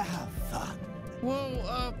 Have fun.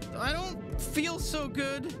 Whoa, I don't feel so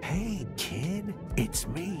good. Hey, kid, it's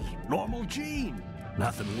me, Normal Gene.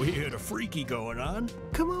 Nothing weird or freaky going on.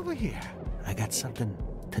 Come over here. I got something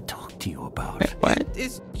to talk to you about. Wait, what?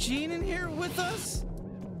 Is Gene in here with us?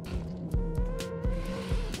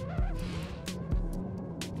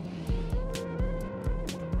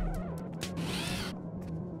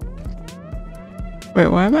 Wait,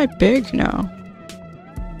 why am I big now?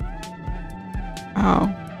 Oh.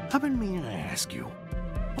 I've been meaning to ask you,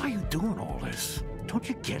 why are you doing all this? Don't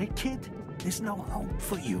you get it, kid? There's no hope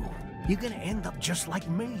for you. You're gonna end up just like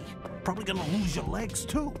me. Probably gonna lose your legs,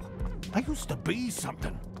 too. I used to be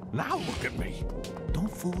something. Now look at me.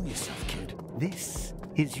 Don't fool yourself, kid. This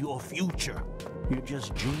is your future. You're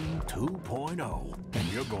just Gene 2.0,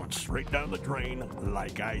 and you're going straight down the drain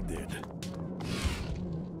like I did.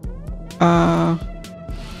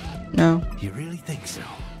 No. You really think so?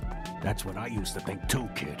 That's what I used to think too,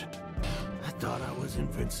 kid. I thought I was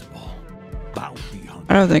invincible. Bounty hunter.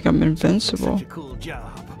 I don't think I'm invincible. Such a cool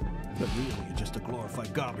job. But really, you're just a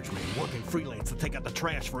glorified garbage man working freelance to take out the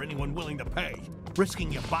trash for anyone willing to pay.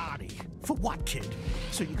 Risking your body. For what, kid?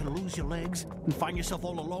 So you're gonna lose your legs and find yourself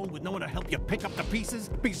all alone with no one to help you pick up the pieces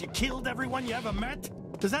because you killed everyone you ever met?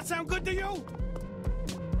 Does that sound good to you?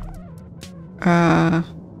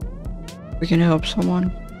 We can help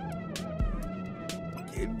someone.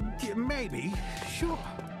 Maybe. Sure.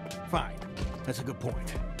 Fine. That's a good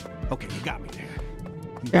point. Okay, you got me there.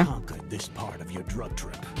 You conquered this part of your drug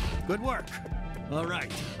trip. Good work. All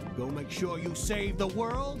right. Go make sure you save the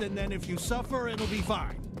world, and then if you suffer, it'll be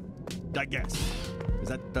fine. I guess. Is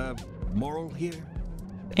that the moral here?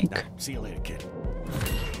 Nah, see you later, kid.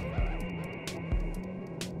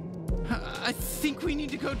 I think we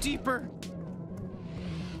need to go deeper.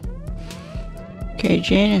 Okay,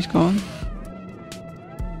 Jane is gone.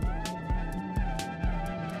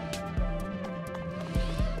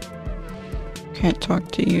 Can't talk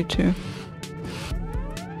to you two.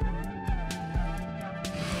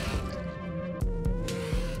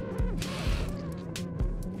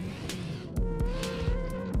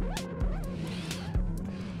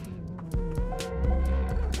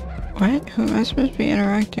 What? Who am I supposed to be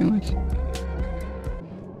interacting with?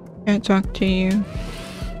 Can't talk to you.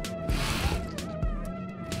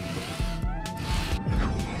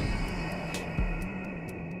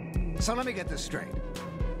 So let me get this straight.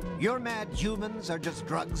 Your mad humans are just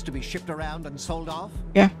drugs to be shipped around and sold off?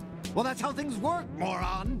 Yeah. Well, that's how things work,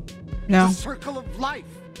 moron. No. It's a circle of life.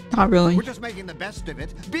 Not really. We're just making the best of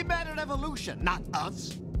it. Be mad at evolution, not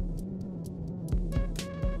us.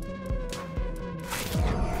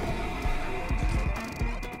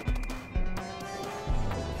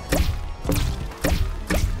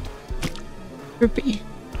 Trippy.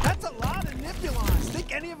 That's a lot of Nipulons.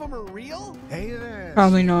 Think any of them are real? Hey there.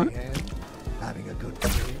 Probably not. Having a good day.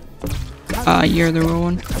 You're the real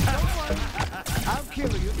one. I'll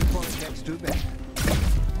kill you before it gets too bad.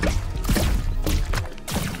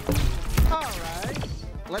 Alright.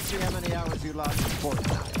 Let's see how many hours you lost in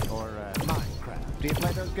Fortnite or Minecraft. Do you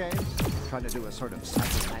play those games? Trying to do a sort of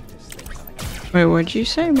Cybermantis thing. Wait, what'd you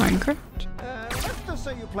say? Minecraft? Let's just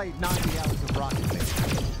say you played 90 hours of Rocket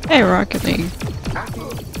League. Hey, Rocket League.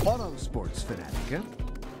 Auto sports fanatic, huh?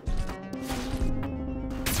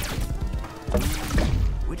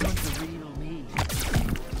 Which one's the real me?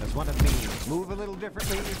 Does one of me move a little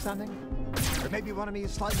differently or something? Or maybe one of me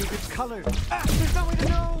is slightly discolored. There's no way to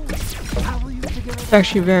know! How will you figure it out? It's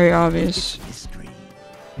actually very obvious. Mystery.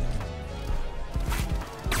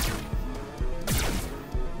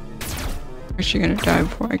 I'm actually gonna die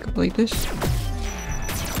before I complete this.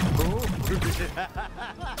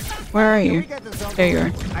 Where are you? There you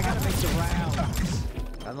are. I gotta make the rounds.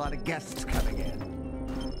 A lot of guests coming in.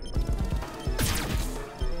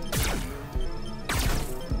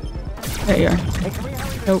 There you are. Hey, can we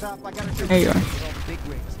hurry this Nope. up? I gotta do There you are. big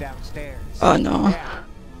wigs downstairs. Oh no. Yeah.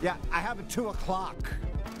 Yeah, I have at 2 o'clock.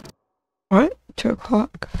 What? 2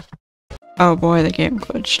 o'clock? Oh boy, the game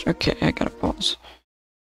glitched. Okay, I gotta pause.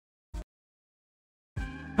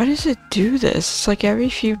 Why does it do this? It's like every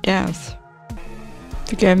few deaths.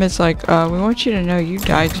 The game is like, we want you to know you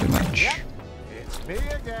died too much. Yep, it's me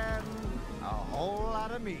again. A whole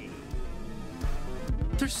lot of me.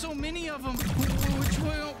 There's so many of them. Which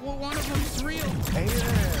one of them's real? Hey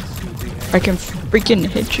there, Susie. I can freaking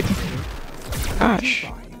hit you. Gosh.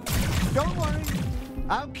 Don't worry.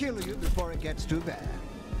 I'll kill you before it gets too bad.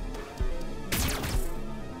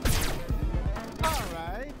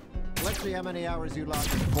 Alright. Let's see how many hours you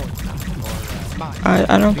logged in Fortnite.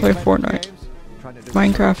 Or, I don't play Fortnite.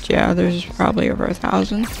 Minecraft, yeah, there's probably over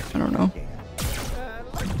 1,000. I don't know.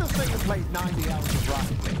 Let's just say you played 90 hours of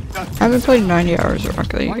Rocket League. I haven't played 90 hours of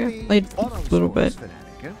Rocket League. I played a little bit.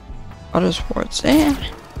 Auto Sports, eh.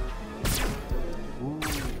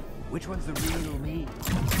 Which one's the real me?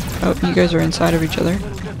 Oh, you guys are inside of each other. A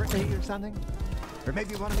little differently or something? Or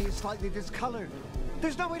maybe one of me is slightly discolored.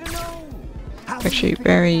 There's no way to know. Actually,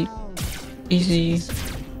 very easy.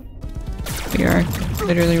 You are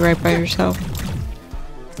literally right by yourself.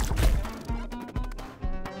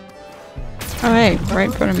 Oh hey, right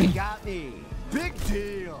in front of me. Got me. Big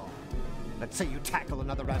deal. Let's say you tackle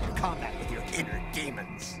another round of combat with your inner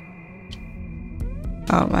demons.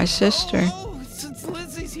 Oh, my sister. Oh, it's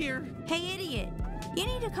Lizzie's here. Hey, idiot. You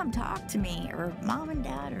need to come talk to me, or Mom and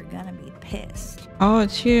Dad are gonna be pissed. Oh,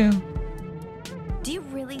 it's you. Do you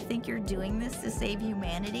really think you're doing this to save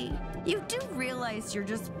humanity? You do realize you're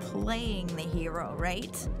just playing the hero,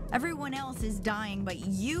 right? Everyone else is dying, but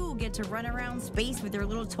you get to run around space with your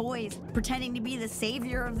little toys, pretending to be the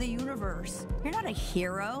savior of the universe. You're not a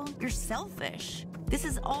hero. You're selfish. This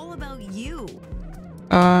is all about you.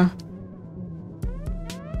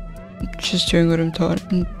 Just doing what I'm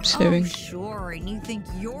taught and saving. Oh, sure, and you think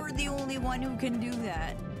you're the only one who can do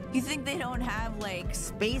that. You think they don't have, like,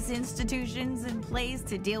 space institutions in place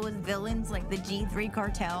to deal with villains like the G3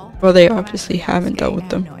 cartel? Well, they obviously haven't dealt with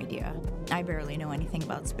them. I have no idea. I barely know anything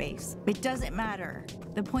about space. It doesn't matter.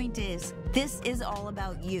 The point is, this is all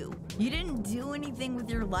about you. You didn't do anything with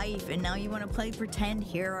your life, and now you want to play pretend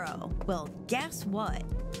hero. Well, guess what?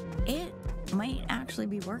 It might actually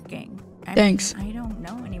be working. Thanks. I don't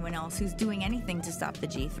know anyone else who's doing anything to stop the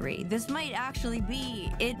G3. This might actually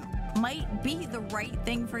be, it might be the right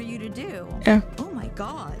thing for you to do. Yeah. Oh my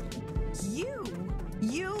god. You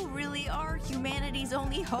really are humanity's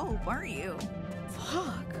only hope, aren't you?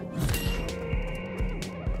 Fuck.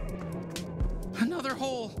 Another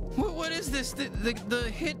hole. What is this?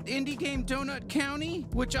 The hit indie game Donut County,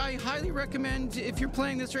 which I highly recommend if you're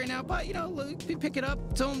playing this right now. But you know, pick it up.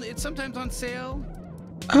 It's sometimes on sale.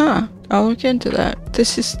 Ah, I'll look into that.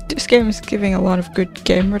 This game is giving a lot of good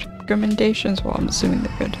game recommendations. Well, I'm assuming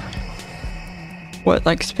they're good. What,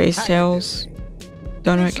 like Space Tales,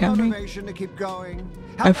 Donut County? To keep going.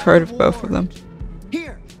 I've heard of both of them.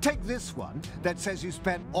 Here, take this one that says you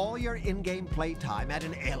spent all your in-game playtime at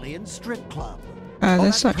an alien strip club.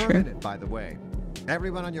 That's not true. Permanent, by the way.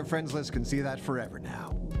 Everyone on your friends list can see that forever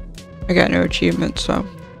now. I got no achievements, so.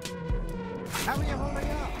 How are you holding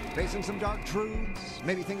up? Facing some dark truths?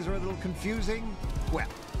 Maybe things are a little confusing? Well,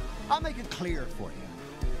 I'll make it clear for you.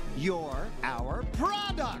 You're our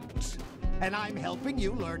product, and I'm helping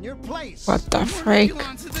you learn your place. What the freak?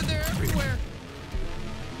 They're everywhere.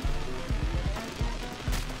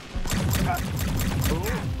 Ooh.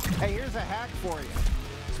 Hey, here's a hack for you.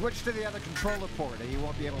 Switch to the other controller port and you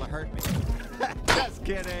won't be able to hurt me. Just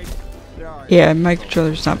kidding. Yeah, my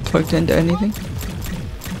controller's not plugged into anything.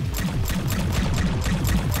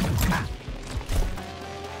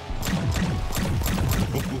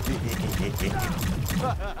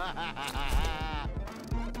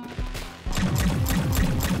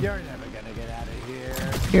 You're never gonna get out of here.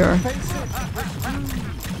 You are.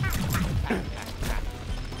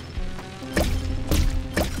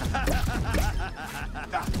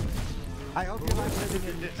 I hope you like living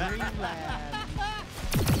in dreamland.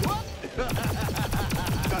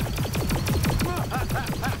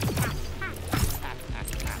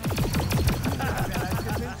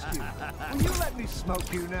 Will you let me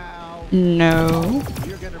smoke you now? No.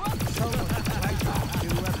 You're gonna be so much pleasure to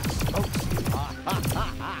whoever smokes you.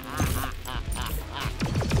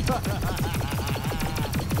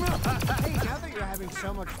 Hey, now that you're having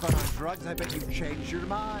so much fun on drugs, I bet you've changed your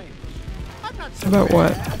mind. I'm not so About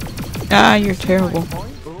what? Ah, you're terrible. Hey,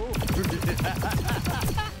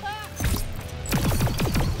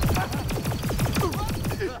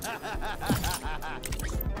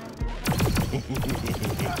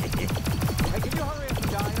 can you hurry up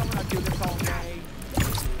and die? I don't want to do this all day.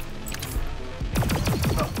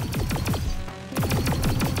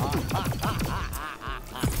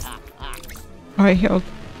 I healed.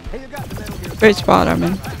 Great spot I'm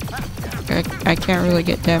in. I can't really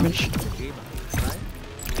get damaged.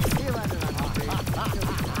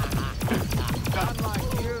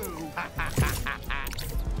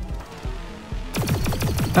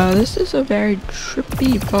 This is a very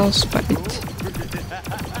trippy boss fight,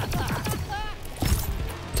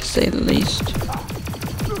 to say the least.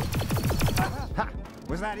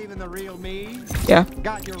 Was that even the real me? Yeah.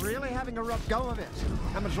 God, you're really having a rough go of it.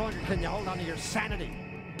 How much longer can you hold on to your sanity?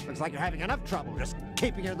 Looks like you're having enough trouble just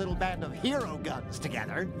keeping your little band of hero guns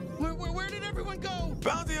together. Where did everyone go?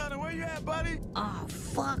 Bounty Hunter, where you at, buddy? Oh,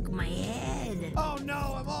 fuck my head. Oh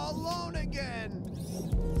no, I'm all alone again.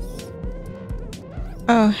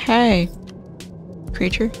 Oh, hey,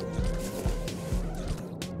 creature.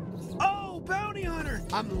 Oh, Bounty Hunter!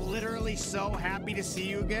 I'm literally so happy to see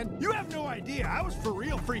you again. You have no idea. I was for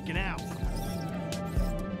real freaking out.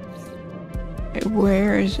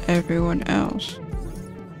 Where is everyone else?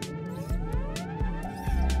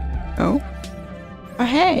 Oh. Oh,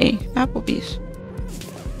 hey, Applebee's.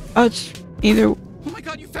 Oh, it's either. Oh my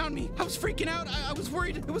god, you found me! I was freaking out. I was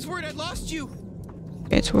worried. I was worried I'd lost you.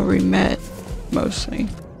 It's where we met, mostly.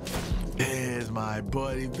 There's my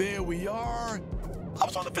buddy. There we are. I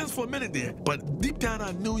was on the fence for a minute there, but deep down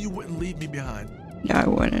I knew you wouldn't leave me behind. No, I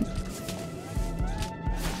wouldn't.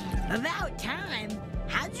 About time.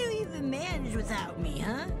 How'd you even manage without me,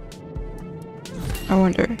 huh? I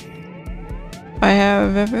wonder. I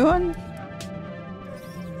have everyone?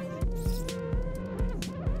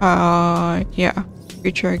 Yeah.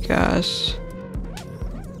 Creature, I guess.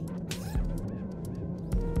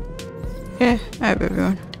 Yeah, I have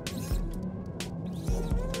everyone.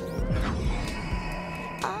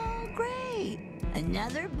 Oh, great.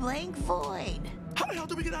 Another blank void. How the hell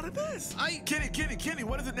do we get out of this? Kenny,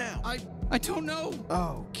 what is it now? I don't know.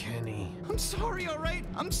 Oh, Kenny. I'm sorry, alright?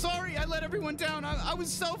 I'm sorry I let everyone down. I was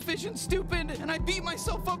selfish and stupid, and I beat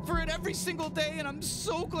myself up for it every single day, and I'm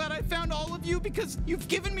so glad I found all of you because you've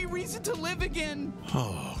given me reason to live again.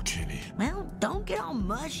 Oh, Kenny. Well, don't get all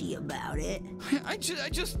mushy about it. I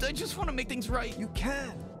just want to make things right. You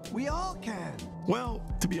can. We all can. Well,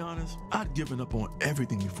 to be honest, I'd given up on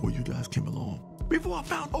everything before you guys came along. Before I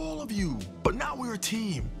found all of you. But now we're a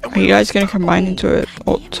team. Are you guys gonna combine into an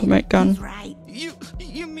ultimate gun? Right.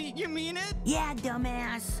 You mean it? Yeah,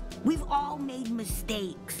 dumbass. We've all made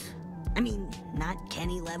mistakes. I mean, not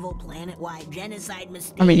Kenny level planet-wide genocide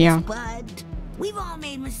mistakes, I mean, yeah. But we've all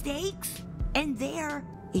made mistakes. And there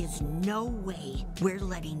is no way we're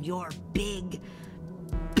letting your big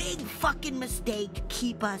fucking mistake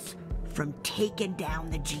keep us from taking down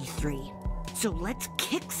the G3. So let's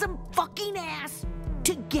kick some fucking ass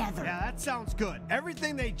together. Yeah, that sounds good.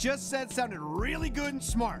 Everything they just said sounded really good and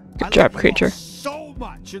smart. Good job, creature. So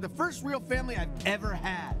much. You're the first real family I've ever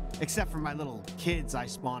had. Except for my little kids I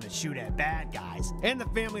spawn and shoot at bad guys. And the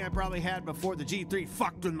family I probably had before the G3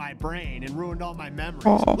 fucked with my brain and ruined all my memories.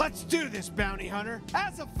 Oh. Let's do this, Bounty Hunter.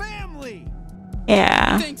 As a family.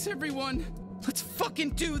 Yeah. Thanks, everyone. Let's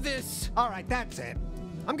fucking do this. All right, that's it.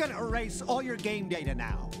 I'm gonna erase all your game data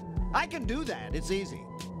now. I can do that. It's easy.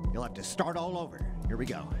 You'll have to start all over. Here we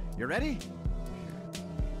go. You ready?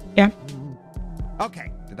 Yeah.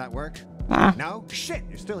 Okay. Did that work? No? Shit,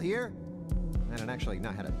 you're still here? I don't actually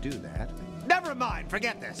know how to do that. Never mind.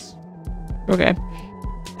 Forget this. Okay.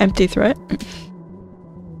 Empty threat.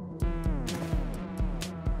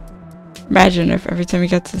 Imagine if every time we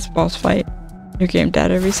get to this boss fight, your game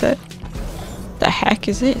data reset. The heck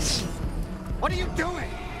is this? What are you doing?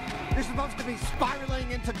 You're supposed to be spiraling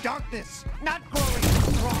into darkness, not growing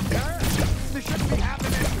stronger. This shouldn't be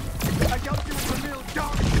happening. I yelled you into real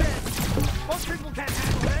dark shit. Most people can't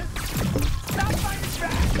handle this. Stop fighting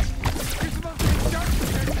back. You're supposed to be dark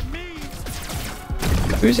compared to me.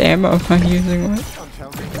 Whose ammo am I using? What?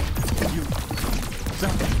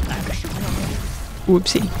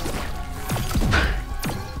 Whoopsie.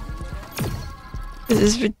 This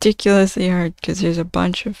is ridiculously hard because there's a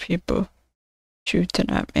bunch of people shooting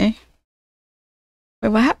at me. Wait,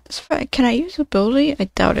 what happens if can I use ability? I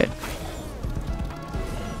doubt it.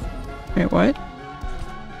 Wait, what?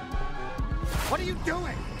 What are you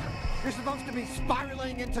doing? You're supposed to be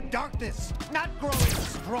spiraling into darkness, not growing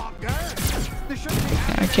stronger. This shouldn't be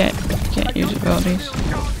happening. I can't use abilities.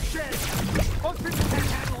 Most people can't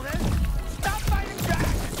handle this. Stop fighting back.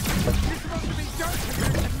 You're supposed to be dark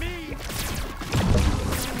compared to me.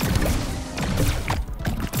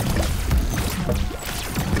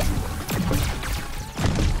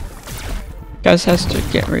 Gus has to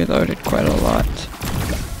get reloaded quite a lot.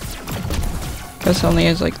 Gus only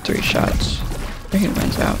has like 3 shots. Or he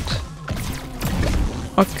runs out.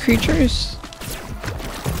 All creatures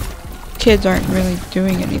kids aren't really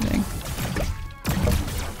doing anything.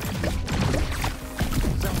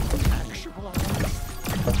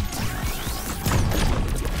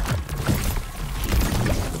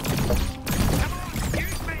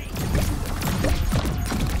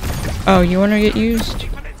 Oh, you want to get used?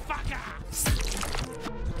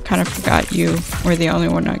 Kind of forgot you were the only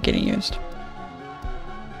one not getting used.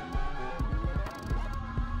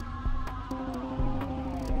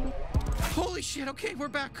 Holy shit, okay, we're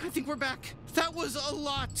back. I think we're back. That was a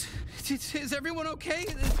lot. Is everyone okay?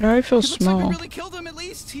 I feel It looks small. like we really killed him at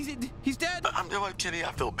least. He's dead. I'm Kenny,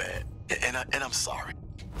 I feel bad. And I'm sorry.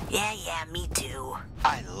 Yeah, me too.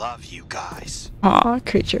 I love you guys. Aw,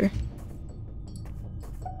 creature.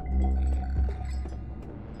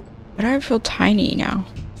 But I feel tiny now.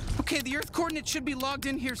 Okay, the Earth coordinate should be logged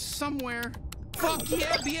in here somewhere. Fuck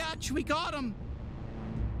yeah, biatch, we got him.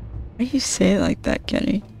 Why do you say it like that,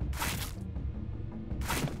 Kenny?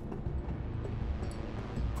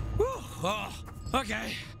 Oh,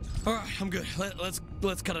 okay. All right, I'm good.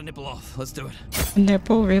 Let's cut a nipple off. Let's do it. A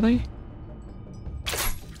nipple, really?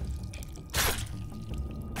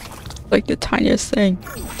 Like the tiniest thing.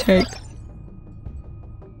 Take.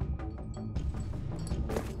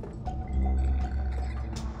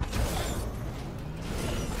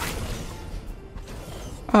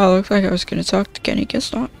 Oh, looks like I was gonna talk to Kenny,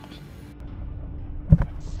 guess not.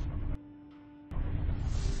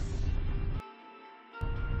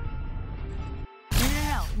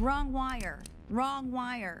 No, wrong wire. Wrong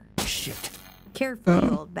wire. Shit. Careful,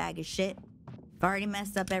 you old bag of shit. You've already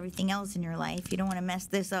messed up everything else in your life. You don't want to mess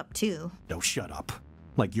this up too. No, shut up.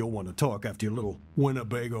 Like you'll want to talk after your little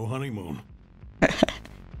Winnebago honeymoon.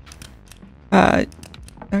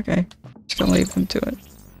 Okay. Just gonna leave them to it.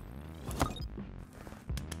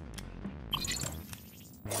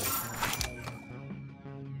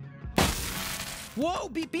 Whoa,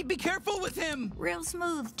 be careful with him. Real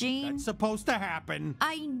smooth, Gene. That's supposed to happen.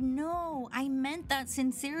 I know. I meant that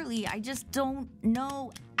sincerely. I just don't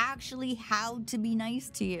know actually how to be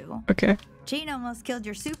nice to you. Okay. Gene almost killed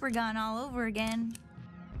your super gun all over again.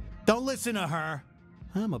 Don't listen to her.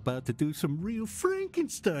 I'm about to do some real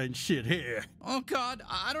Frankenstein shit here. Oh god,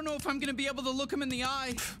 I don't know if I'm gonna be able to look him in the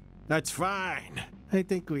eye. That's fine. I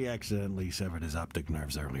think we accidentally severed his optic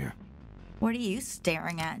nerves earlier. What are you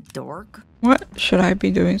staring at, dork? What? Should I be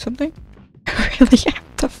doing something? I really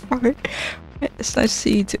have to fart. It's nice to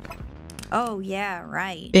see you too. Oh, yeah,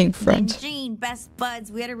 right. Being friends. Me and Gene, best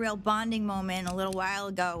buds. We had a real bonding moment a little while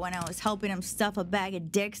ago when I was helping him stuff a bag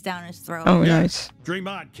of dicks down his throat. Oh, nice. Dream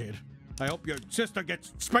on, kid. I hope your sister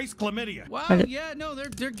gets space chlamydia. Wow, yeah, no,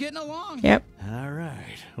 they're getting along. Yep. All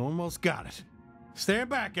right, almost got it. Stand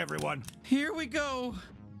back, everyone. Here we go.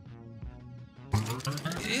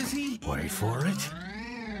 Is he? Wait for it.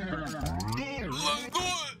 Let's do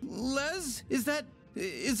it. Les, is that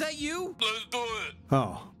you? Let's do it.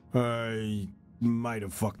 Oh, I might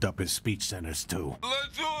have fucked up his speech centers too.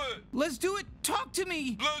 Let's do it. Let's do it. Talk to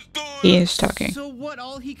me. Let's do it. He is talking. So what,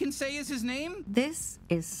 all he can say is his name? This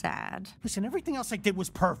is sad. Listen, everything else I did was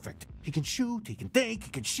perfect. He can shoot, he can think, he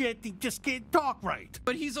can shit, he just can't talk right.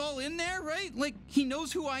 But he's all in there, right? Like, he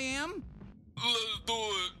knows who I am? Let's do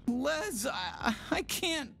it. Les, I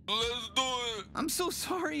can't. Let's do it. I'm so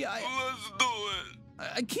sorry. Let's do it.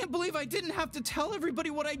 I can't believe I didn't have to tell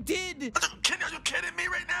everybody what I did. Kenny, are you kidding me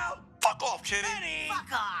right now? Fuck off, Kenny.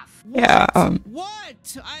 Fuck off. Yeah,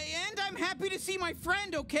 What? And I'm happy to see my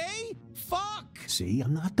friend, okay? Fuck. See,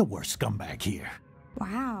 I'm not the worst scumbag here.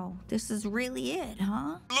 Wow, this is really it,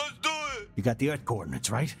 huh? Let's do it. You got the Earth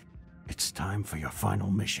coordinates, right? It's time for your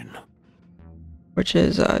final mission. which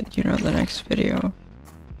is, you know, the next video.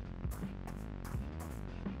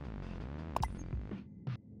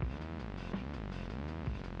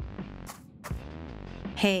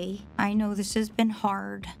 Hey, I know this has been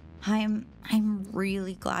hard. I'm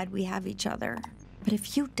really glad we have each other. But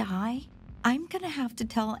if you die, I'm gonna have to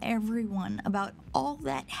tell everyone about all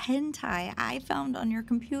that hentai I found on your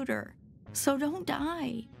computer. So don't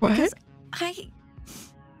die. What? Because I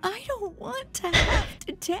don't want to have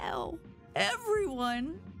to tell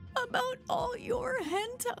everyone about all your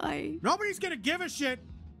hentai. Nobody's gonna give a shit.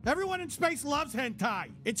 Everyone in space loves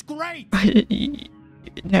hentai. It's great.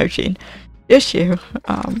 No, Gene. Just you.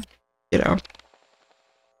 You know.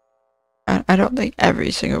 I don't think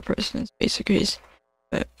every single person in space agrees.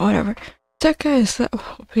 But whatever. So guys, that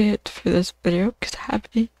will be it for this video. Because I have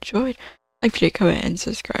enjoyed. Like, video, comment, and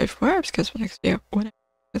subscribe for more. Because my next video, whatever,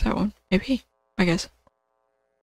 that one, maybe. I guess.